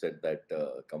when you said that,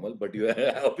 Kamal, but you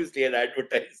obviously had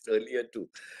advertised earlier too.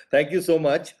 Thank you so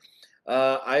much.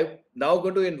 I'm now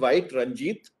going to invite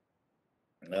Ranjit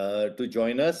to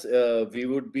join us. We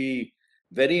would be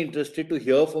very interested to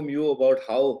hear from you about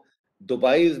how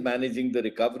Dubai is managing the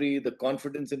recovery, the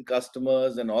confidence in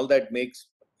customers, and all that makes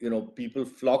people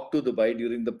flock to Dubai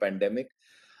during the pandemic.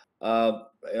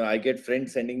 I get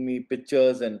friends sending me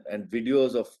pictures and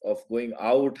videos of going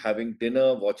out, having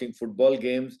dinner, watching football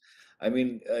games. I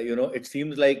mean, it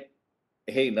seems like,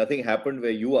 hey, nothing happened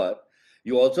where you are.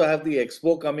 You also have the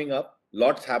expo coming up,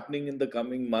 lots happening in the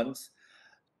coming months.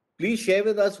 Please share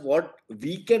with us what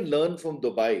we can learn from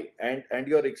Dubai and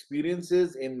your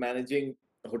experiences in managing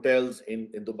hotels in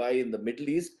Dubai, in the Middle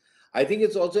East. I think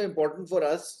it's also important for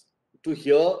us to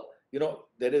hear,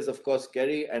 there is, of course,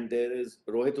 Kerry, and there is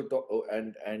Rohit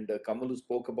and Kamal, who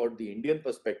spoke about the Indian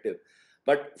perspective.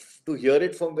 But to hear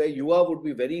it from where you are would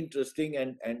be very interesting,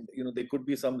 and there could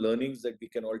be some learnings that we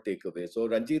can all take away. So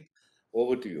Ranjit,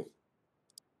 over to you.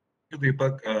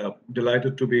 Deepak,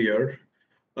 delighted to be here.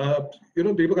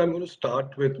 Deepak, I'm going to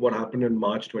start with what happened in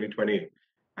March 2020.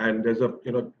 And there's a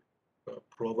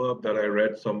proverb that I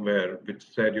read somewhere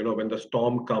which said, when the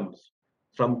storm comes,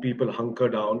 some people hunker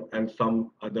down and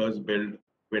some others build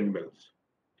windmills.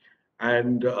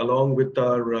 And along with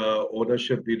our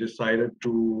ownership, we decided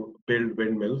to build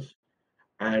windmills.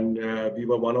 And we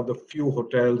were one of the few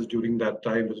hotels during that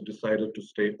time which decided to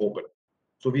stay open.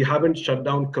 So we haven't shut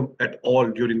down at all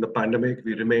during the pandemic.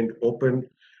 We remained open.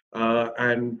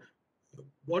 And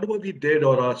whatever we did,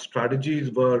 or our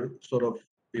strategies, were sort of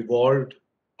evolved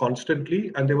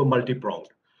constantly, and they were multi-pronged.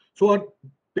 So our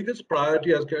biggest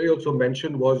priority, as Kerry also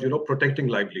mentioned, was protecting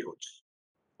livelihoods.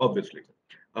 Obviously,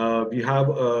 we have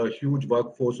a huge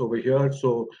workforce over here.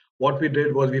 So what we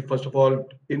did was, we first of all,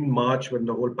 in March, when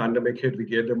the whole pandemic hit, we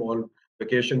gave them all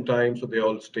vacation time, so they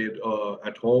all stayed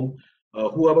at home.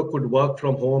 Whoever could work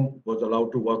from home was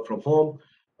allowed to work from home.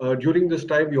 During this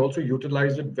time, we also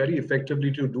utilized it very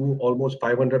effectively to do almost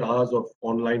 500 hours of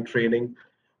online training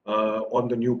on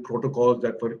the new protocols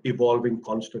that were evolving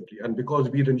constantly. And because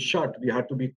we didn't shut, we had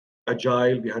to be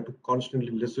agile. We had to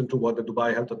constantly listen to what the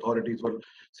Dubai health authorities were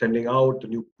sending out, the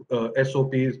new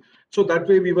SOPs. So that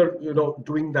way we were,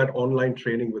 doing that online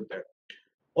training with them.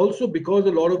 Also, because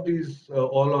a lot of these,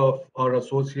 all of our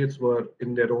associates were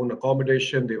in their own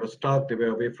accommodation, they were stuck, they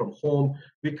were away from home.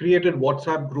 We created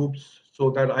WhatsApp groups so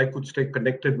that I could stay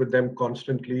connected with them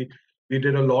constantly. We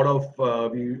did a lot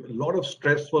of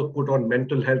stress was put on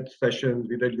mental health sessions.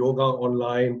 We did yoga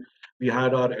online. We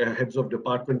had our heads of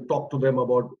department talk to them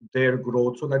about their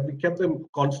growth, so that we kept them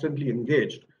constantly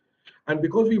engaged. And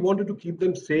because we wanted to keep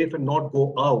them safe and not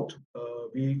go out,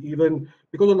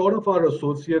 because a lot of our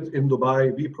associates in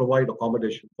Dubai, we provide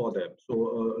accommodation for them.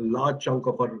 So a large chunk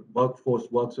of our workforce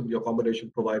works in the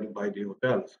accommodation provided by the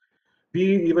hotels.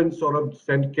 We even sort of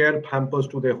send care hampers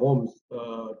to their homes,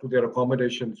 to their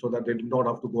accommodation, so that they did not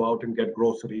have to go out and get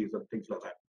groceries and things like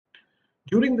that.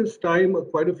 During this time,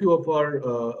 quite a few of our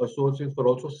associates were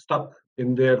also stuck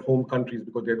in their home countries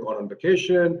because they had gone on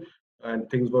vacation and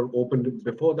things were opened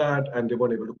before that, and they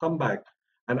weren't able to come back.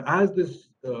 And as this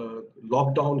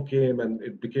lockdown came and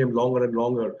it became longer and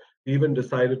longer, we even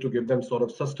decided to give them sort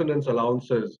of sustenance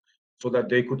allowances so that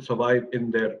they could survive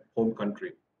in their home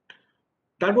country.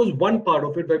 That was one part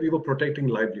of it, where we were protecting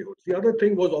livelihoods. The other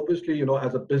thing was, obviously,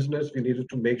 as a business, we needed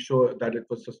to make sure that it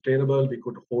was sustainable. We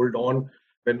could hold on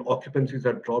when occupancies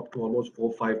had dropped to almost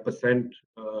 4-5%.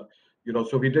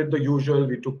 So we did the usual.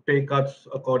 We took pay cuts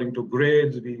according to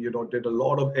grades. We, did a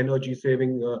lot of energy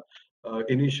saving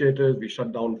initiatives. We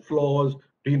shut down floors,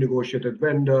 renegotiated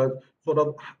vendors, sort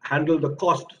of handled the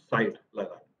cost side like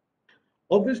that.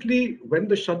 Obviously, when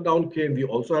the shutdown came, we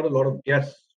also had a lot of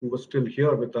guests who were still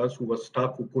here with us, who were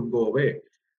stuck, who couldn't go away.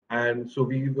 And so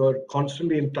we were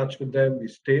constantly in touch with them. We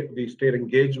stayed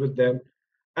engaged with them.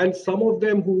 And some of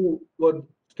them who were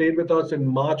stayed with us in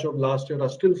March of last year are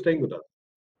still staying with us.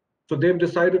 So they've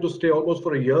decided to stay almost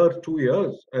for a year, 2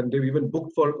 years, and they've even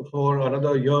booked for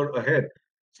another year ahead,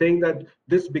 saying that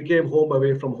this became home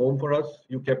away from home for us.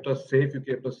 You kept us safe, you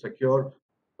kept us secure.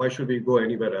 Why should we go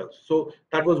anywhere else? So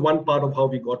that was one part of how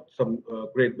we got some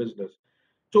great business.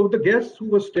 So the guests who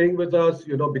were staying with us,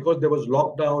 because there was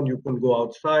lockdown, you couldn't go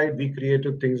outside. We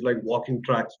created things like walking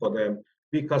tracks for them.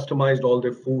 We customized all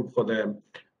their food for them.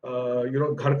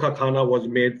 Ghar ka khana was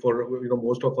made for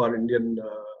most of our Indian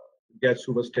guests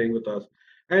who were staying with us,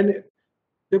 and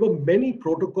there were many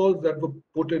protocols that were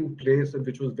put in place, and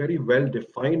which was very well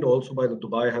defined also by the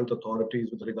Dubai health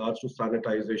authorities with regards to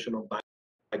sanitization of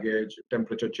baggage,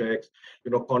 temperature checks,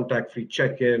 contact-free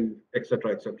check-in,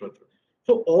 etc., etc.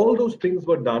 So all those things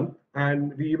were done,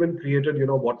 and we even created,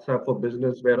 WhatsApp for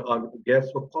Business, where our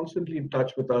guests were constantly in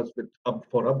touch with us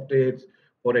for updates,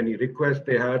 for any requests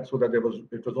they had, so that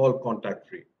it was all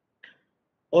contact-free.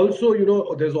 Also,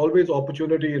 there's always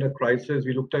opportunity in a crisis.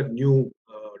 We looked at new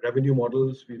revenue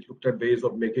models. We looked at ways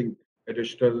of making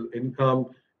additional income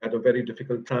at a very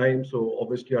difficult time. So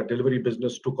obviously, our delivery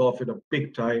business took off in a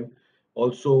big time.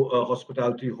 Also, a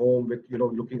hospitality home with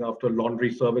looking after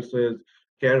laundry services,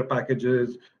 care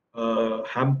packages,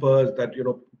 hampers that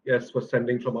guests were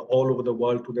sending from all over the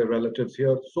world to their relatives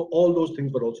here. So all those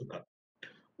things were also done.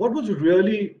 What was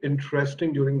really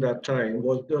interesting during that time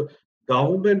was the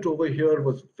government over here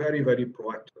was very, very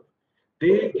proactive.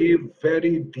 They gave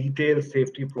very detailed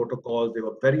safety protocols. They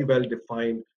were very well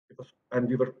defined, and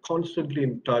we were constantly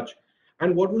in touch.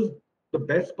 And what was the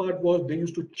best part was they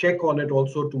used to check on it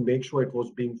also to make sure it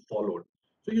was being followed.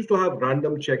 So, used to have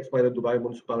random checks by the Dubai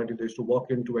municipality. They used to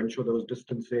walk in to ensure there was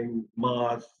distancing,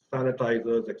 masks,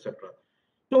 sanitizers, etc.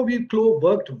 So we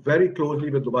worked very closely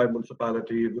with Dubai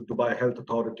municipality, with Dubai health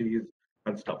authorities,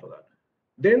 and stuff like that.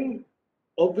 Then,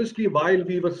 obviously, while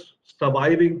we were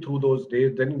surviving through those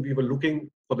days, then we were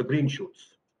looking for the green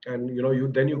shoots, and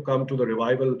you come to the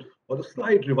revival or the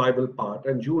slight revival part.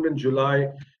 And June and July,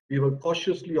 we were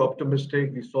cautiously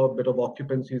optimistic. We saw a bit of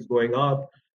occupancies going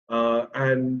up,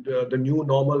 and the new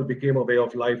normal became a way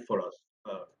of life for us.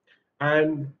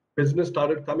 And business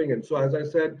started coming in. So as I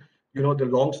said,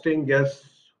 the long-staying guests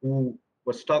who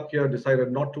were stuck here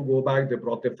decided not to go back. They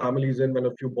brought their families in when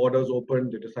a few borders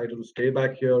opened. They decided to stay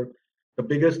back here. The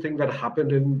biggest thing that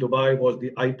happened in Dubai was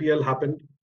the IPL happened.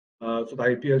 So the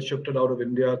IPL shifted out of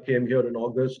India, came here in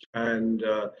August, and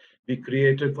we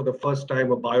created for the first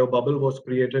time a bio bubble was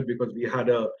created because we had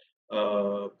a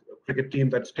cricket team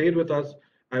that stayed with us.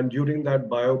 And during that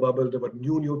bio bubble, there were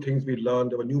new things we learned.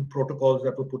 There were new protocols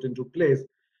that were put into place.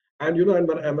 And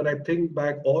when I think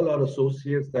back, all our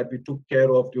associates that we took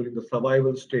care of during the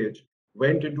survival stage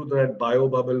went into that bio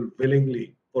bubble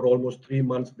willingly for almost 3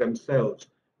 months themselves.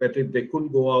 But they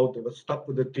couldn't go out, they were stuck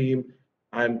with the team,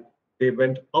 and they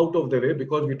went out of their way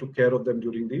because we took care of them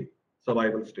during the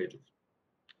survival stages.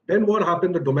 Then what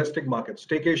happened? The domestic market,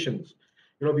 staycations.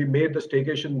 We made the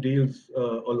staycation deals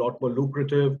a lot more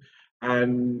lucrative,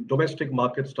 and domestic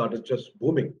market started just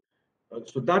booming.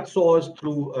 So that saw us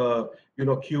through,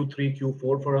 Q3,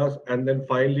 Q4 for us. And then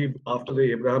finally, after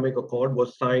the Abrahamic Accord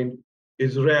was signed,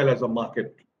 Israel as a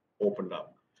market opened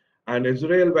up. And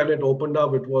Israel, when it opened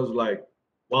up, it was like,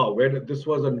 wow, this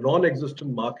was a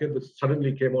non-existent market that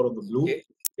suddenly came out of the blue.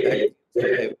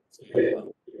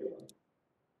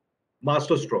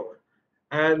 Masterstroke.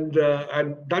 And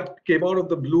that came out of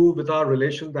the blue with our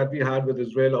relation that we had with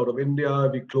Israel out of India.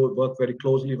 We worked very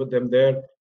closely with them there.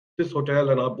 This hotel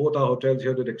and both our hotels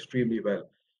here did extremely well.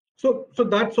 So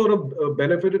that sort of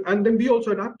benefited. And then we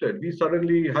also adapted. We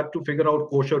suddenly had to figure out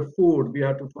kosher food. We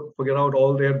had to figure out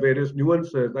all their various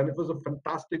nuances. And it was a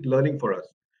fantastic learning for us.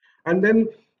 And then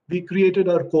we created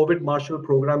our COVID Marshall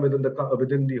program within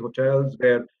the hotels,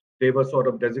 where they were sort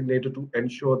of designated to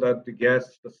ensure that the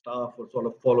guests, the staff were sort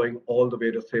of following all the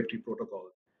various safety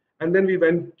protocols. And then we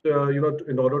went,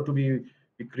 in order to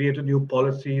we created new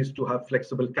policies to have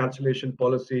flexible cancellation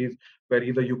policies where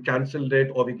either you canceled it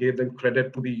or we gave them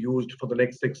credit to be used for the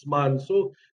next 6 months.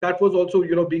 So that was also,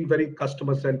 being very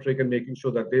customer centric and making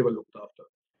sure that they were looked after.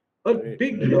 A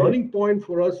big learning point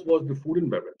for us was the food and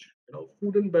beverage.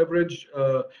 Food and beverage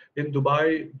in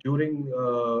Dubai during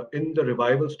in the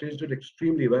revival stage did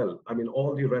extremely well. I mean,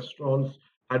 all the restaurants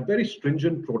had very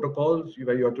stringent protocols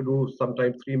where you had to do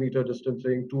sometimes 3-meter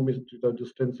distancing, 2-meter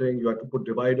distancing. You had to put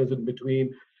dividers in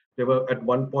between. At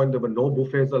one point there were no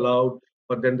buffets allowed,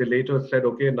 but then they later said,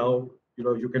 okay, now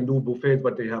you can do buffets,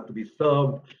 but they have to be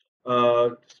served.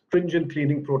 Stringent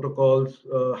cleaning protocols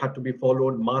had to be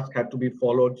followed. Mask had to be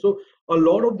followed. So a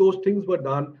lot of those things were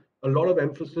done. A lot of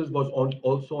emphasis was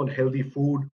also on healthy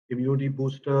food, immunity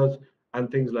boosters, and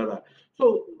things like that.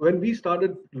 So when we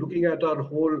started looking at our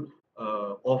whole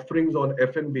offerings on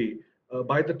F&B,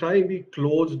 by the time we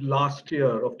closed last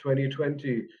year of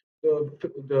 2020,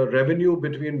 the revenue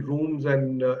between rooms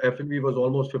and F&B was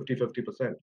almost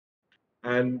 50-50%.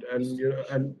 And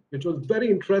which was very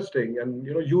interesting. And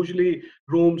usually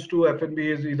rooms to F&B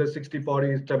is either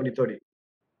 60-40, 70-30.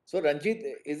 So Ranjit,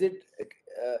 is it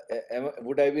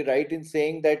would I be right in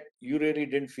saying that you really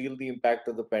didn't feel the impact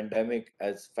of the pandemic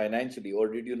as financially, or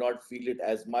did you not feel it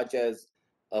as much as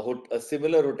a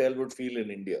similar hotel would feel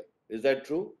in India? Is that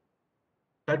true?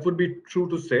 That would be true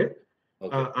to say.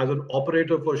 Okay. As an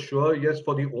operator, for sure, yes,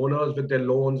 for the owners with their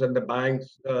loans and the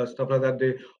banks, stuff like that,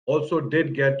 they also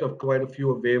did get quite a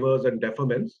few waivers and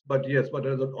deferments. But yes, but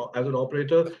as an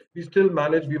operator, we still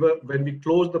managed. When we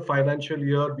closed the financial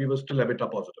year, we were still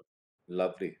EBITDA positive.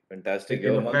 Lovely, fantastic.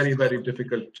 In a very, very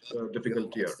difficult year.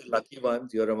 The lucky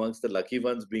ones. You're amongst the lucky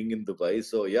ones being in Dubai.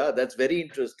 So yeah, that's very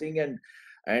interesting, and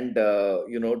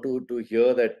to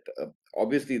hear that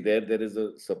obviously there is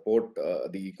a support.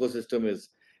 The ecosystem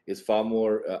is far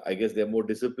more. I guess they're more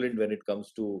disciplined when it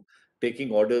comes to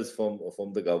taking orders from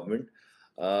the government.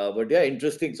 But yeah,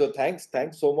 interesting. So thanks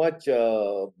so much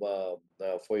for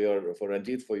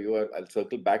Ranjit, for you. I'll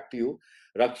circle back to you.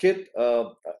 Rakshit,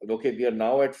 okay, we are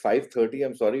now at 5:30.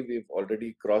 I'm sorry, we've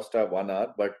already crossed our 1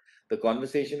 hour, but the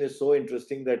conversation is so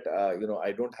interesting that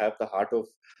I don't have the heart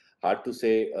to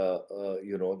say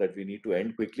that we need to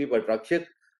end quickly. But Rakshit,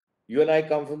 you and I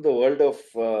come from the world of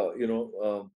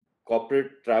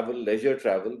corporate travel, leisure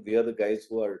travel. We are the guys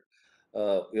who are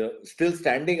still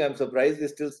standing. I'm surprised they're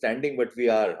still standing, but we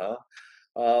are.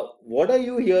 What are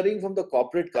you hearing from the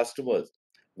corporate customers?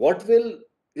 What will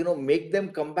make them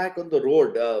come back on the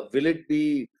road? Will it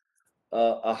be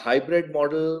a hybrid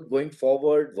model going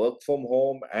forward, work from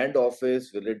home and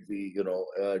office? Will it be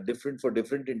different for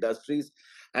different industries?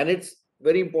 And it's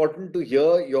very important to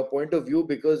hear your point of view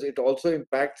because it also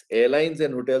impacts airlines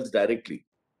and hotels directly.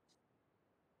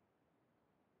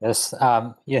 Yes,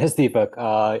 yes, Deepak.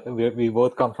 We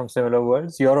both come from similar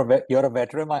worlds. You're a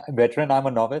veteran. I'm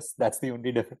a novice. That's the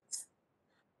only difference.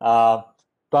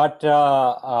 But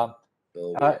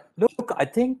look, I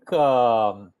think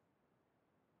the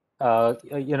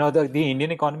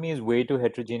Indian economy is way too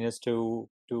heterogeneous to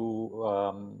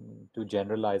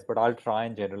generalize. But I'll try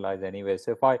and generalize anyway.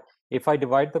 So if I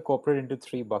divide the corporate into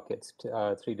three buckets,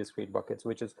 three discrete buckets,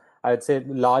 which is I'd say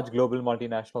large global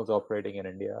multinationals operating in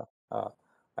India.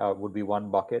 Would be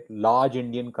one bucket. Large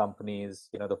Indian companies,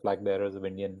 the flag bearers of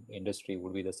Indian industry,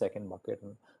 would be the second bucket.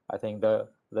 And I think the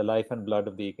life and blood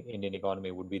of the Indian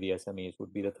economy would be the SMEs,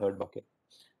 would be the third bucket.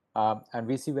 And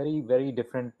we see very, very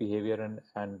different behavior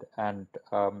and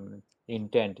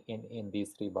intent in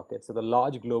these three buckets. So the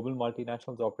large global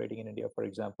multinationals operating in India, for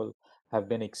example, have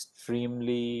been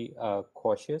extremely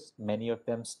cautious. Many of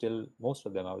them most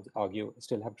of them, I would argue,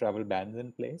 still have travel bans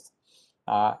in place.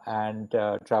 And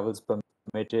travels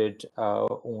permitted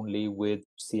only with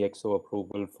CXO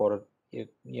approval for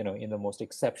in the most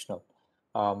exceptional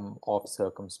of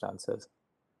circumstances.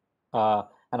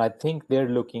 And I think they're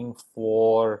looking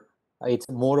for it's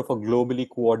more of a globally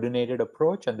coordinated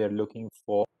approach, and they're looking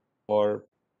for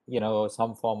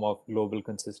some form of global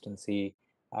consistency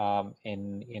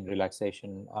in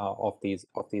relaxation of these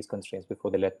constraints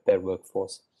before they let their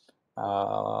workforce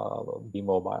be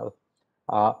mobile.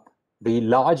 The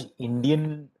large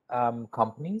Indian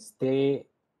companies,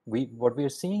 what we are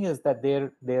seeing is that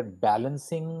they're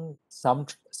balancing some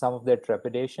of their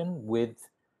trepidation with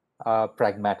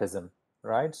pragmatism,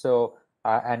 right? So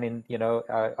and in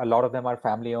a lot of them are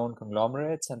family-owned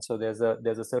conglomerates, and so there's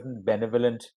a certain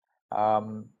benevolent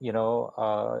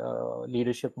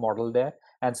leadership model there.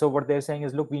 And so what they're saying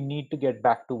is, look, we need to get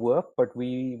back to work, but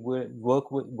we will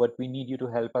work with what we need you to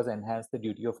help us enhance the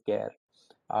duty of care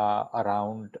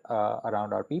around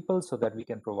our people, so that we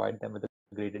can provide them with a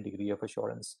greater degree of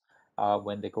assurance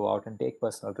when they go out and take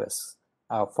personal risks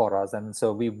for us. And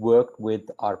so we worked with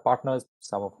our partners,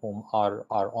 some of whom are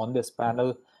on this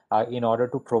panel, in order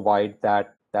to provide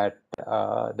that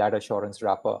assurance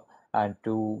wrapper and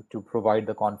to provide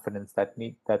the confidence that's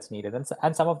needed.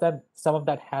 And some of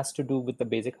that has to do with the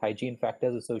basic hygiene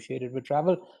factors associated with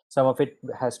travel. Some of it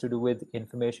has to do with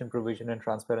information provision and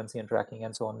transparency and tracking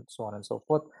and so on and so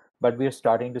forth. But we're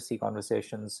starting to see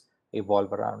conversations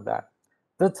evolve around that.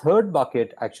 The third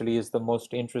bucket actually is the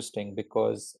most interesting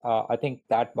because I think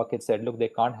that bucket said, look, they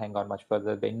can't hang on much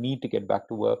further. They need to get back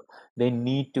to work. They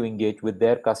need to engage with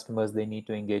their customers. They need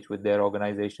to engage with their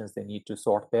organizations. They need to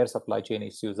sort their supply chain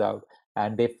issues out.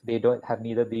 And they don't have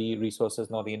neither the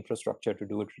resources nor the infrastructure to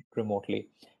do it remotely.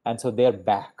 And so they're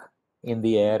back in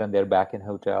the air and they're back in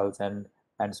hotels and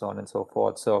so on and so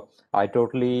forth. So I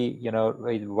totally,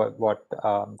 what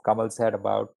Kamal said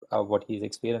about what he's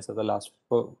experienced over the last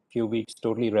few weeks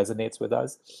totally resonates with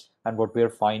us. And what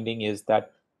we're finding is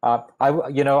that I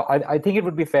think it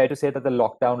would be fair to say that the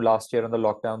lockdown last year and the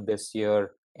lockdown this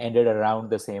year ended around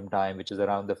the same time, which is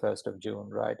around the 1st of June,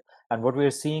 right? And what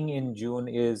we're seeing in June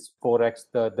is 4x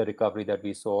the recovery that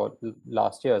we saw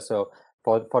last year. So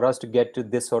for us to get to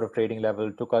this sort of trading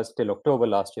level took us till October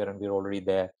last year, and we're already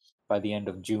there by the end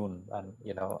of June. And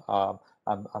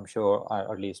I'm sure,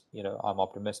 or at least I'm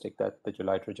optimistic that the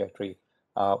July trajectory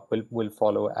will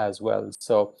follow as well.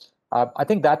 So I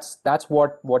think that's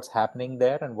what's happening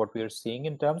there, and what we're seeing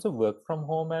in terms of work from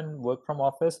home and work from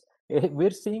office. We're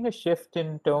seeing a shift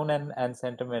in tone and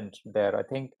sentiment there. I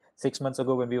think 6 months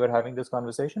ago, when we were having this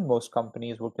conversation, most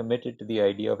companies were committed to the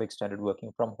idea of extended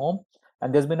working from home.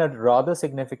 And there's been a rather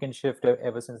significant shift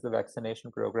ever since the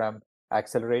vaccination program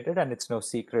accelerated. And it's no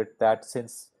secret that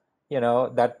since,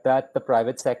 that the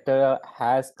private sector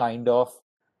has kind of,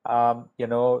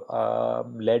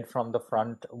 led from the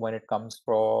front when it comes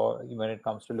to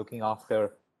looking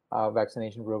after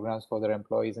vaccination programs for their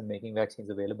employees and making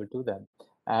vaccines available to them.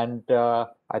 And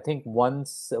I think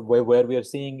once where we are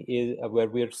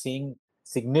seeing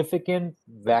significant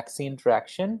vaccine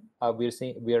traction, we're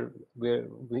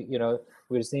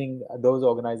seeing those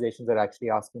organizations are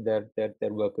actually asking their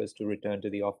workers to return to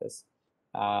the office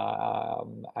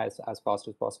as fast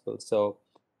as possible. So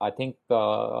I think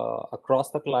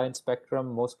across the client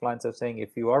spectrum, most clients are saying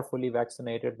if you are fully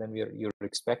vaccinated, then you're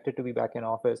expected to be back in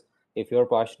office. If you're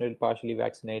partially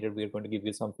vaccinated, we're going to give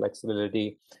you some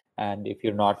flexibility, and if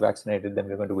you're not vaccinated, then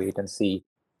we're going to wait and see,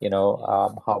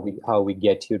 how we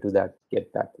get you to that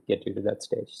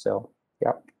stage. So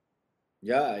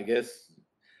yeah, I guess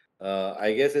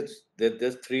it's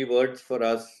there's three words for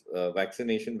us: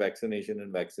 vaccination, vaccination,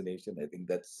 and vaccination. I think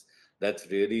that's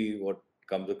really what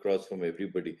comes across from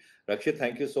everybody. Rakshit,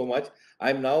 thank you so much.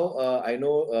 I'm now, I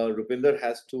know Rupinder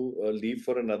has to leave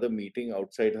for another meeting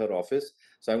outside her office.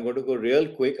 So I'm going to go real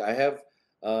quick. I have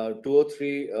two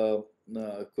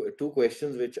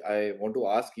questions which I want to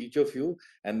ask each of you,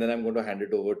 and then I'm going to hand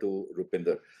it over to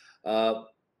Rupinder.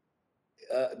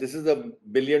 This is a $1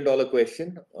 billion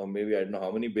question, or maybe I don't know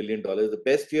how many $1 billion. The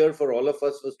best year for all of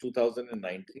us was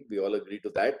 2019. We all agree to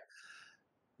that.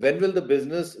 When will the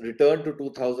business return to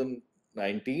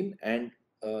 2019? And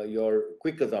your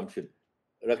quick assumption.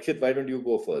 Rakshit, why don't you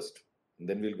go first? And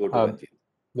then we'll go to Ranjit.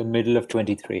 The middle of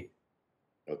 23.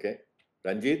 Okay.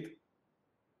 Ranjit?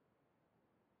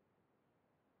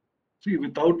 See,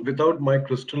 without my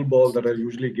crystal ball that I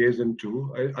usually gaze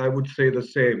into, I would say the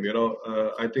same.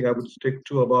 I think I would stick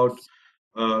to about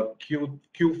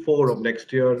Q4 of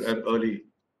next year and early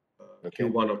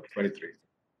Q1 of 23.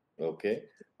 Okay.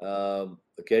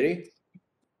 Kerry?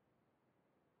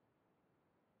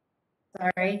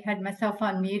 Sorry, had myself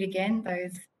on mute again.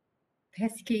 Those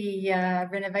pesky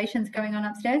renovations going on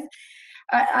upstairs.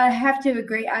 I have to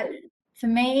agree. For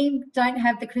me, don't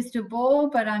have the crystal ball,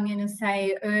 but I'm going to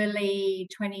say early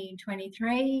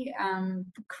 2023.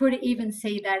 Could even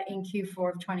see that in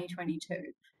Q4 of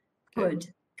 2022.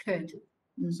 Could.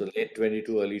 So late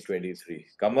 22, early 23.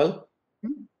 Kamal?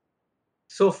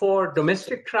 So for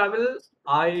domestic travel,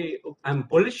 I am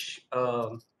bullish.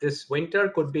 This winter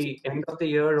could be end of the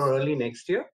year or early next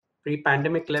year,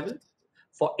 pre-pandemic level.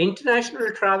 For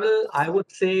international travel, I would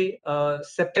say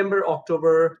September,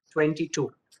 October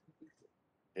 22.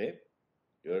 Okay,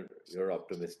 you're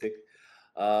optimistic.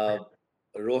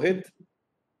 Rohit?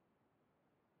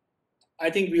 I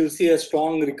think we'll see a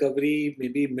strong recovery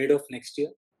maybe mid of next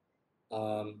year,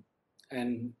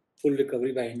 and full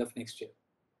recovery by end of next year.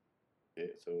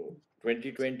 Okay, so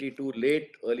 2022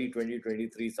 late, early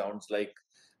 2023 sounds like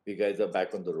you guys are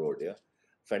back on the road, yeah?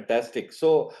 Fantastic.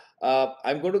 So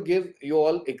I'm going to give you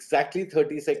all exactly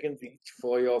 30 seconds each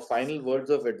for your final words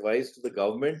of advice to the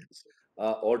government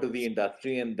or to the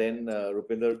industry, and then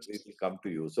Rupinder, it will come to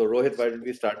you. So Rohit, why don't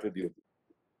we start with you?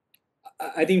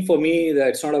 I think for me,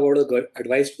 it's not about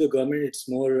advice to the government. It's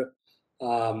more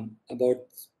about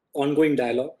ongoing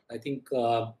dialogue. I think,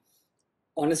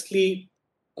 honestly,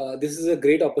 this is a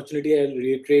great opportunity, I'll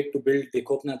reiterate, to build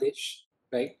Dekho Apna Desh,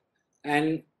 right?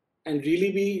 And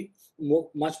really be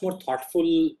much more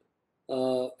thoughtful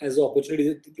as an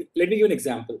opportunity. Let me give an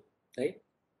example, right?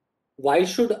 why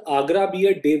should Agra be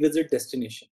a day visit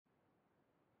destination?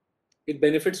 It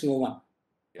benefits no one.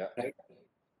 Yeah. Right.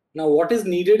 Now, what is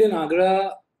needed in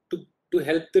Agra to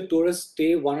help the tourists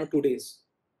stay 1 or 2 days?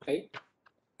 Right.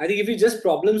 I think if you just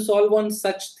problem solve on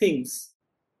such things,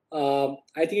 I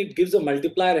think it gives a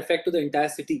multiplier effect to the entire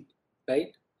city,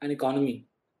 right, and economy.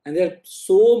 And there are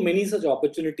so many such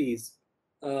opportunities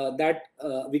that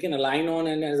we can align on,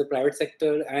 and as a private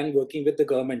sector and working with the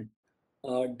government,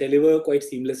 deliver quite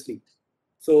seamlessly.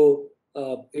 So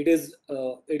it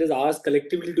is ours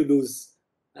collectively to lose,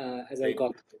 as I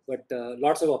call it, but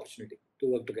lots of opportunity to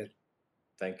work together.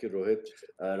 Thank you, Rohit.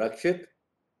 Rakshit?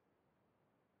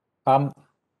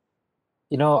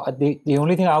 The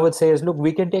only thing I would say is, look,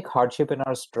 we can take hardship in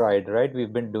our stride, right?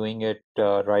 We've been doing it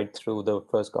right through the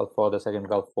first Gulf War, the second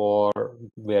Gulf War,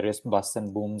 various busts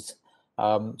and booms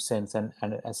since, and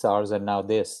SARS, and now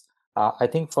this. I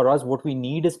think for us, what we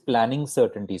need is planning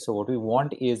certainty. So what we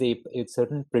want is a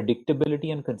certain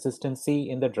predictability and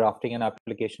consistency in the drafting and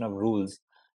application of rules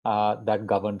that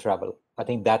govern travel. I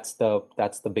think that's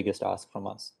the biggest ask from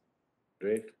us.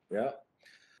 Great. Yeah.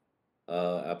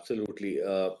 Absolutely.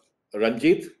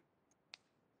 Ranjit?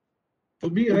 For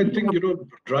me, I think,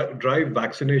 drive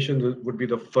vaccinations would be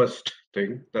the first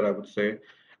thing that I would say.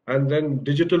 And then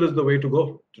digital is the way to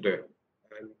go today.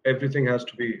 And everything has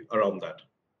to be around that.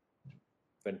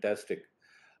 Fantastic.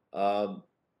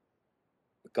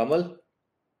 Kamal?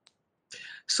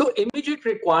 So immediate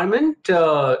requirement,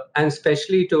 and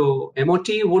especially to MOT,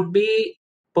 would be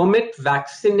permit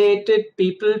vaccinated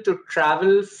people to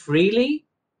travel freely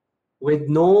with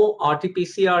no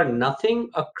RT-PCR, nothing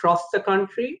across the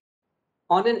country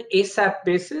on an ASAP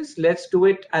basis. Let's do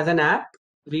it as an app.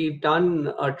 We've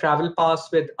done a travel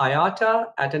pass with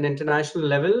IATA at an international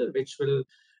level, which will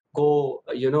go,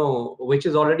 which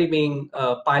is already being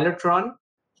pilot run.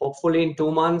 Hopefully in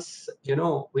 2 months,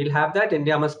 we'll have that.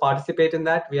 India must participate in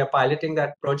that. We are piloting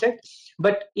that project.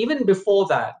 But even before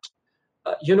that,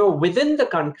 within the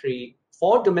country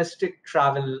for domestic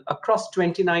travel across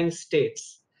 29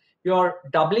 states, you're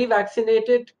doubly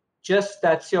vaccinated, just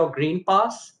that's your green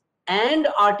pass, and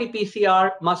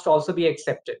RT-PCR must also be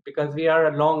accepted because we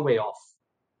are a long way off.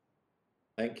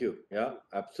 Thank you. Yeah,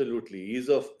 absolutely. Ease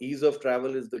of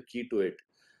travel is the key to it.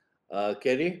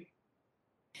 Kerry?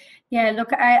 Yeah,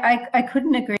 look, I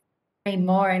couldn't agree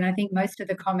more, and I think most of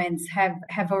the comments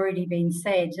have already been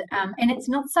said. And it's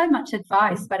not so much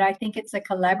advice, but I think it's a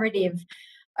collaborative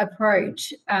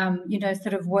approach.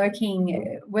 Sort of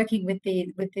working with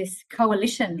this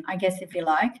coalition, I guess, if you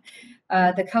like,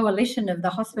 the coalition of the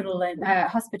hospital and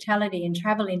hospitality and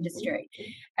travel industry.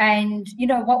 And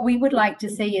what we would like to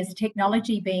see is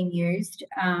technology being used,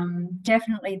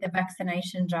 definitely the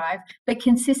vaccination drive, but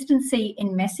consistency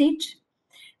in message,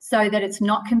 so that it's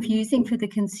not confusing for the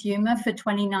consumer for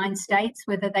 29 states,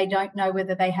 whether they don't know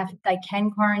whether they can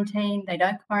quarantine, they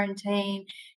don't quarantine,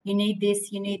 you need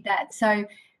this, you need that. So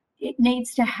it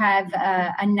needs to have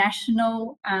a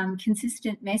national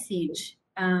consistent message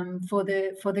for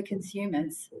the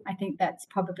consumers. I think that's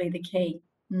probably the key.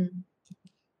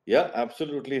 Yeah,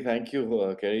 absolutely. Thank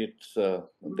you, Kerry. It's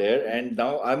there. And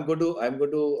now I'm going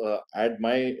to add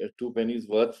my 2 pennies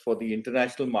worth for the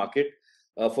international market.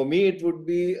 For me, it would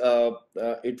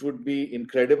be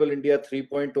Incredible India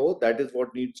 3.0. That is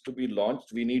what needs to be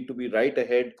launched. We need to be right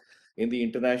ahead in the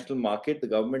international market. The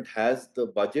government has the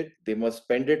budget. They must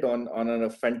spend it on a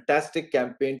fantastic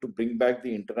campaign to bring back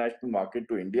the international market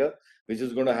to India, which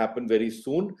is going to happen very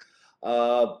soon.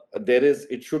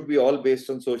 It should be all based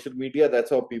on social media. That's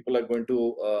how people are going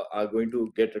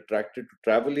to get attracted to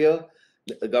travel here.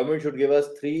 The government should give us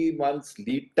 3 months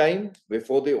lead time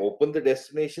before they open the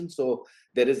destination, so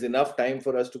there is enough time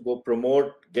for us to go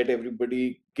promote, get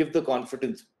everybody, give the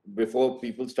confidence before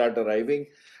people start arriving.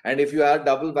 And if you are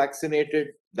double vaccinated,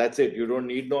 that's it. You don't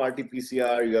need no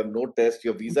RT-PCR, you have no test,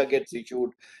 your visa gets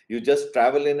issued, you just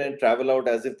travel in and travel out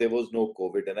as if there was no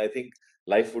COVID. And I think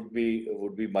life would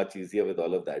be much easier with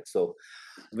all of that. So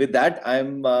with that,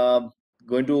 I'm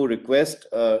going to request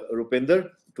Rupinder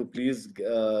to please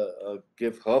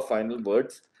give her final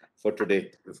words for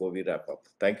today before we wrap up.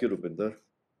 Thank you, Rupinder.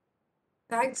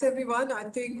 Thanks, everyone. I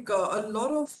think a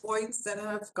lot of points that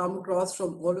have come across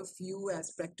from all of you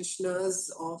as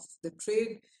practitioners of the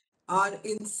trade are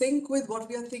in sync with what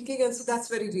we are thinking. And so that's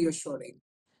very reassuring,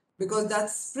 because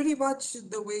that's pretty much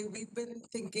the way we've been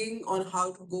thinking on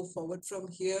how to go forward from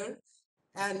here.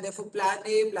 And therefore, plan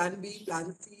A, plan B,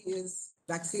 plan C is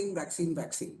vaccine, vaccine,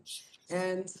 vaccine.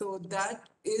 And so that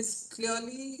is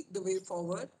clearly the way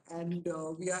forward. And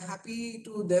we are happy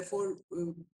to therefore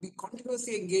be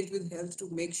continuously engaged with health to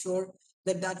make sure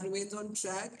that remains on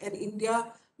track. And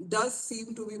India does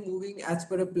seem to be moving as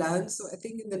per a plan. So I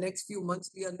think in the next few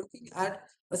months, we are looking at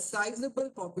a sizable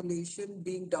population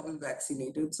being double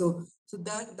vaccinated. So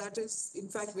that is in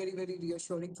fact very, very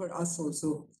reassuring for us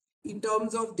also. In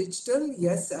terms of digital,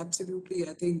 yes, absolutely.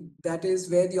 I think that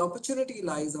is where the opportunity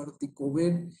lies out of the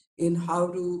COVID, in how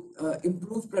to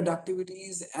improve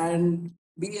productivities and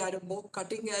be at a more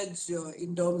cutting edge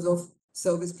in terms of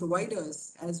service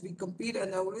providers as we compete.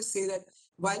 And I always say that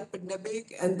while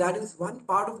pandemic, and that is one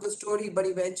part of the story, but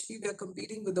eventually we are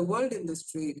competing with the world in this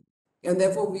trade. And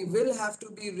therefore, we will have to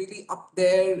be really up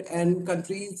there, and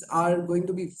countries are going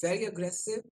to be very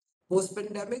aggressive post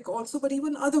pandemic also, but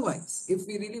even otherwise, if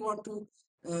we really want to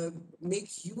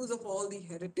make use of all the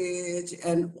heritage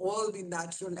and all the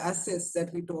natural assets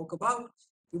that we talk about,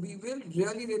 we will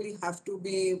really, really have to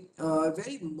be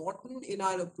very modern in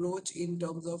our approach in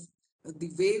terms of the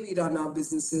way we run our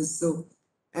businesses. So,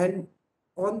 and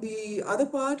on the other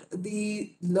part,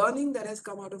 the learning that has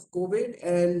come out of COVID,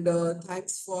 and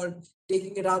thanks for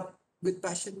taking it up with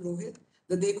passion, Rohit,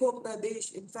 the Dekho Apna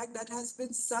Desh, in fact, that has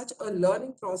been such a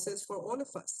learning process for all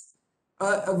of us.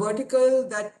 A vertical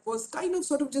that was kind of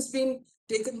sort of just being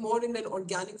taken more in an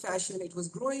organic fashion. It was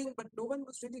growing, but no one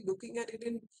was really looking at it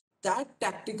in that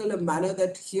tactical a manner,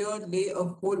 that here lay a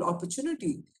whole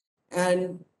opportunity.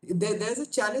 And there's a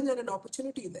challenge and an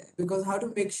opportunity there, because how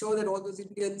to make sure that all those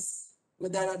Indians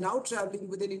that are now traveling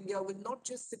within India will not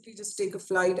just simply just take a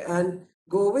flight and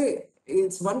go away.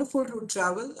 It's wonderful to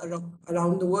travel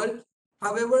around the world.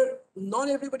 However, not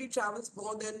everybody travels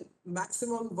more than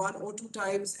maximum 1 or 2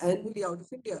 times annually out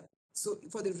of India. So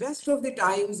for the rest of the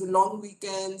times, the long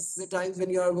weekends, the times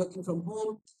when you are working from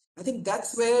home, I think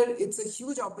that's where it's a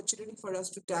huge opportunity for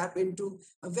us to tap into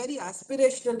a very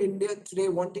aspirational Indian today,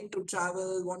 wanting to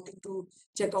travel, wanting to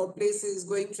check out places,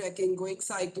 going trekking, going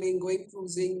cycling, going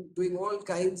cruising, doing all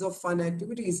kinds of fun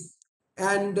activities.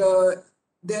 And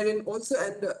therein also,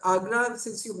 and Agra,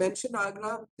 since you mentioned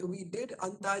Agra, we did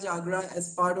Antaj Agra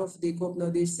as part of the Dekho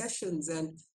Apna Desh sessions,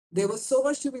 and there was so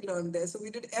much to be learned there. So we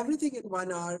did everything in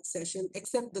 1 hour session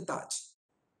except the Taj,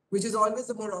 which is always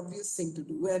the more obvious thing to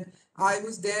do. And I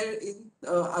was there in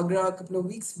Agra a couple of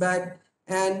weeks back,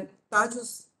 and Taj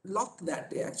was locked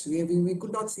that day actually. We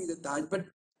could not see the Taj, but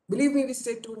believe me, we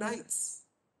stayed 2 nights.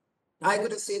 I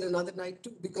could have stayed another night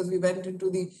too, because we went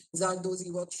into the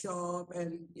Zardozi workshop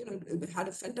and had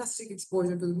a fantastic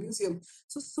exposure to the museum.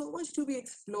 So much to be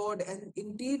explored, and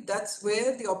indeed that's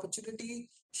where the opportunity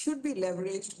should be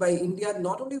leveraged by India,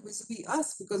 not only vis-a-vis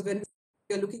us, because when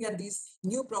we are looking at these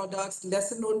new products,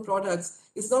 lesser known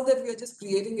products, it's not that we are just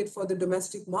creating it for the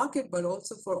domestic market, but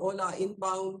also for all our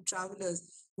inbound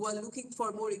travelers who are looking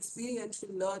for more experiential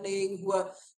learning, who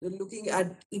are looking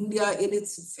at India in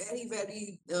its very,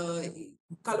 very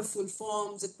colorful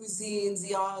forms, the cuisines,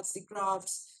 the arts, the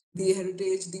crafts, the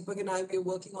heritage. Deepak and I, we are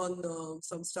working on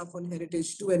some stuff on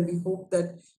heritage too, and we hope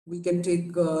that we can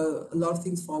take a lot of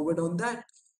things forward on that.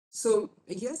 So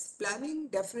yes, planning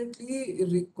definitely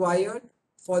required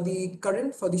for the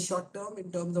current, for the short term,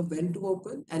 in terms of when to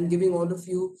open, and giving all of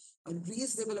you a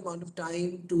reasonable amount of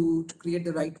time to create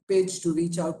the right pitch, to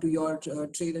reach out to your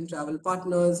trade and travel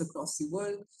partners across the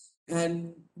world.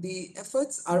 And the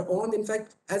efforts are on. In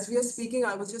fact, as we are speaking,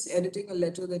 I was just editing a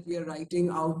letter that we are writing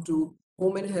out to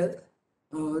Home and Health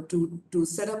to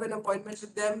set up an appointment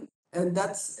with them. And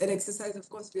that's an exercise, of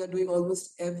course, we are doing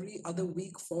almost every other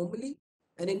week formally,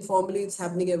 and informally it's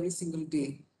happening every single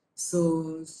day.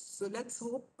 So let's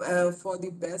hope for the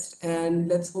best, and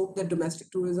let's hope that domestic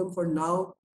tourism for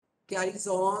now carries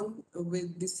on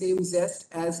with the same zest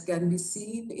as can be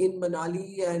seen in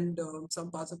Manali and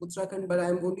some parts of Uttarakhand. But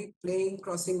I'm only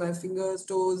crossing my fingers,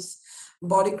 toes,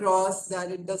 body cross,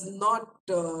 that it does not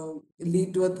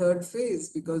lead to a third phase,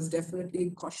 because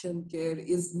definitely caution, care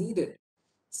is needed.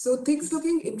 So things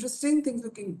looking interesting, things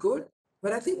looking good,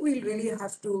 but I think we'll really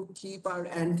have to keep our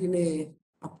antennae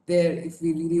up there if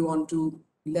we really want to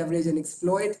leverage and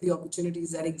exploit the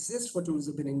opportunities that exist for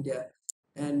tourism in India.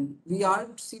 And we are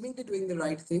seemingly doing the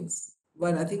right things,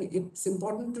 but I think it's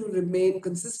important to remain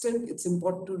consistent. It's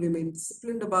important to remain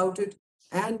disciplined about it,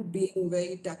 and being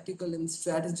very tactical and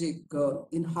strategic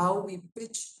in how we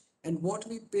pitch and what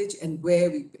we pitch and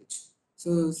where we pitch.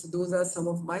 So those are some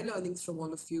of my learnings from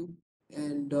all of you.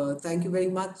 And thank you very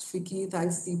much, Vicky.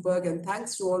 Thanks, Deepak. And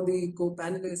thanks to all the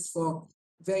co-panelists for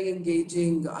very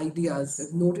engaging ideas.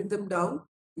 I've noted them down.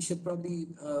 We should probably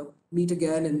meet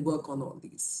again and work on all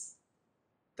these.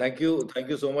 Thank you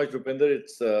so much, Rupinder.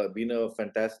 It's been a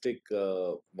fantastic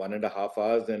 1.5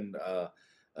 hours, and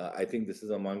I think this is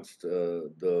amongst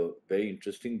the very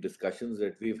interesting discussions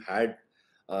that we've had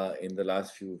in the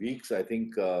last few weeks. I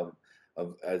think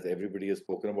as everybody has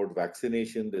spoken about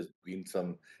vaccination, there's been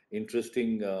some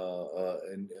interesting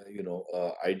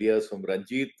ideas from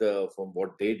Ranjit from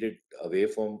what they did away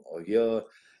from here,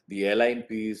 the airline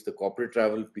piece, the corporate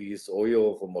travel piece,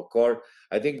 Oyo from Accor.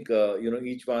 I think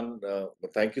each one.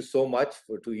 Thank you so much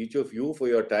to each of you for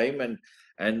your time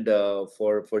and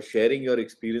for sharing your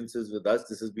experiences with us.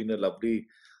 This has been a lovely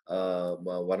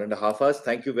 1.5 hours.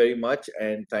 Thank you very much,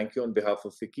 and thank you on behalf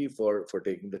of FICCI for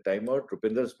taking the time out.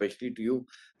 Rupinder, especially to you,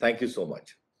 thank you so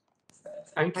much.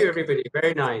 Thank you, everybody.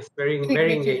 Very nice. Very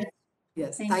engaged.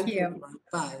 Yes. Thank you. Everyone.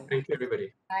 Bye. Thank you,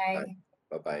 everybody. Bye.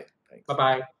 Bye bye. Thanks. Bye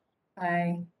bye.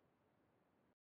 Bye.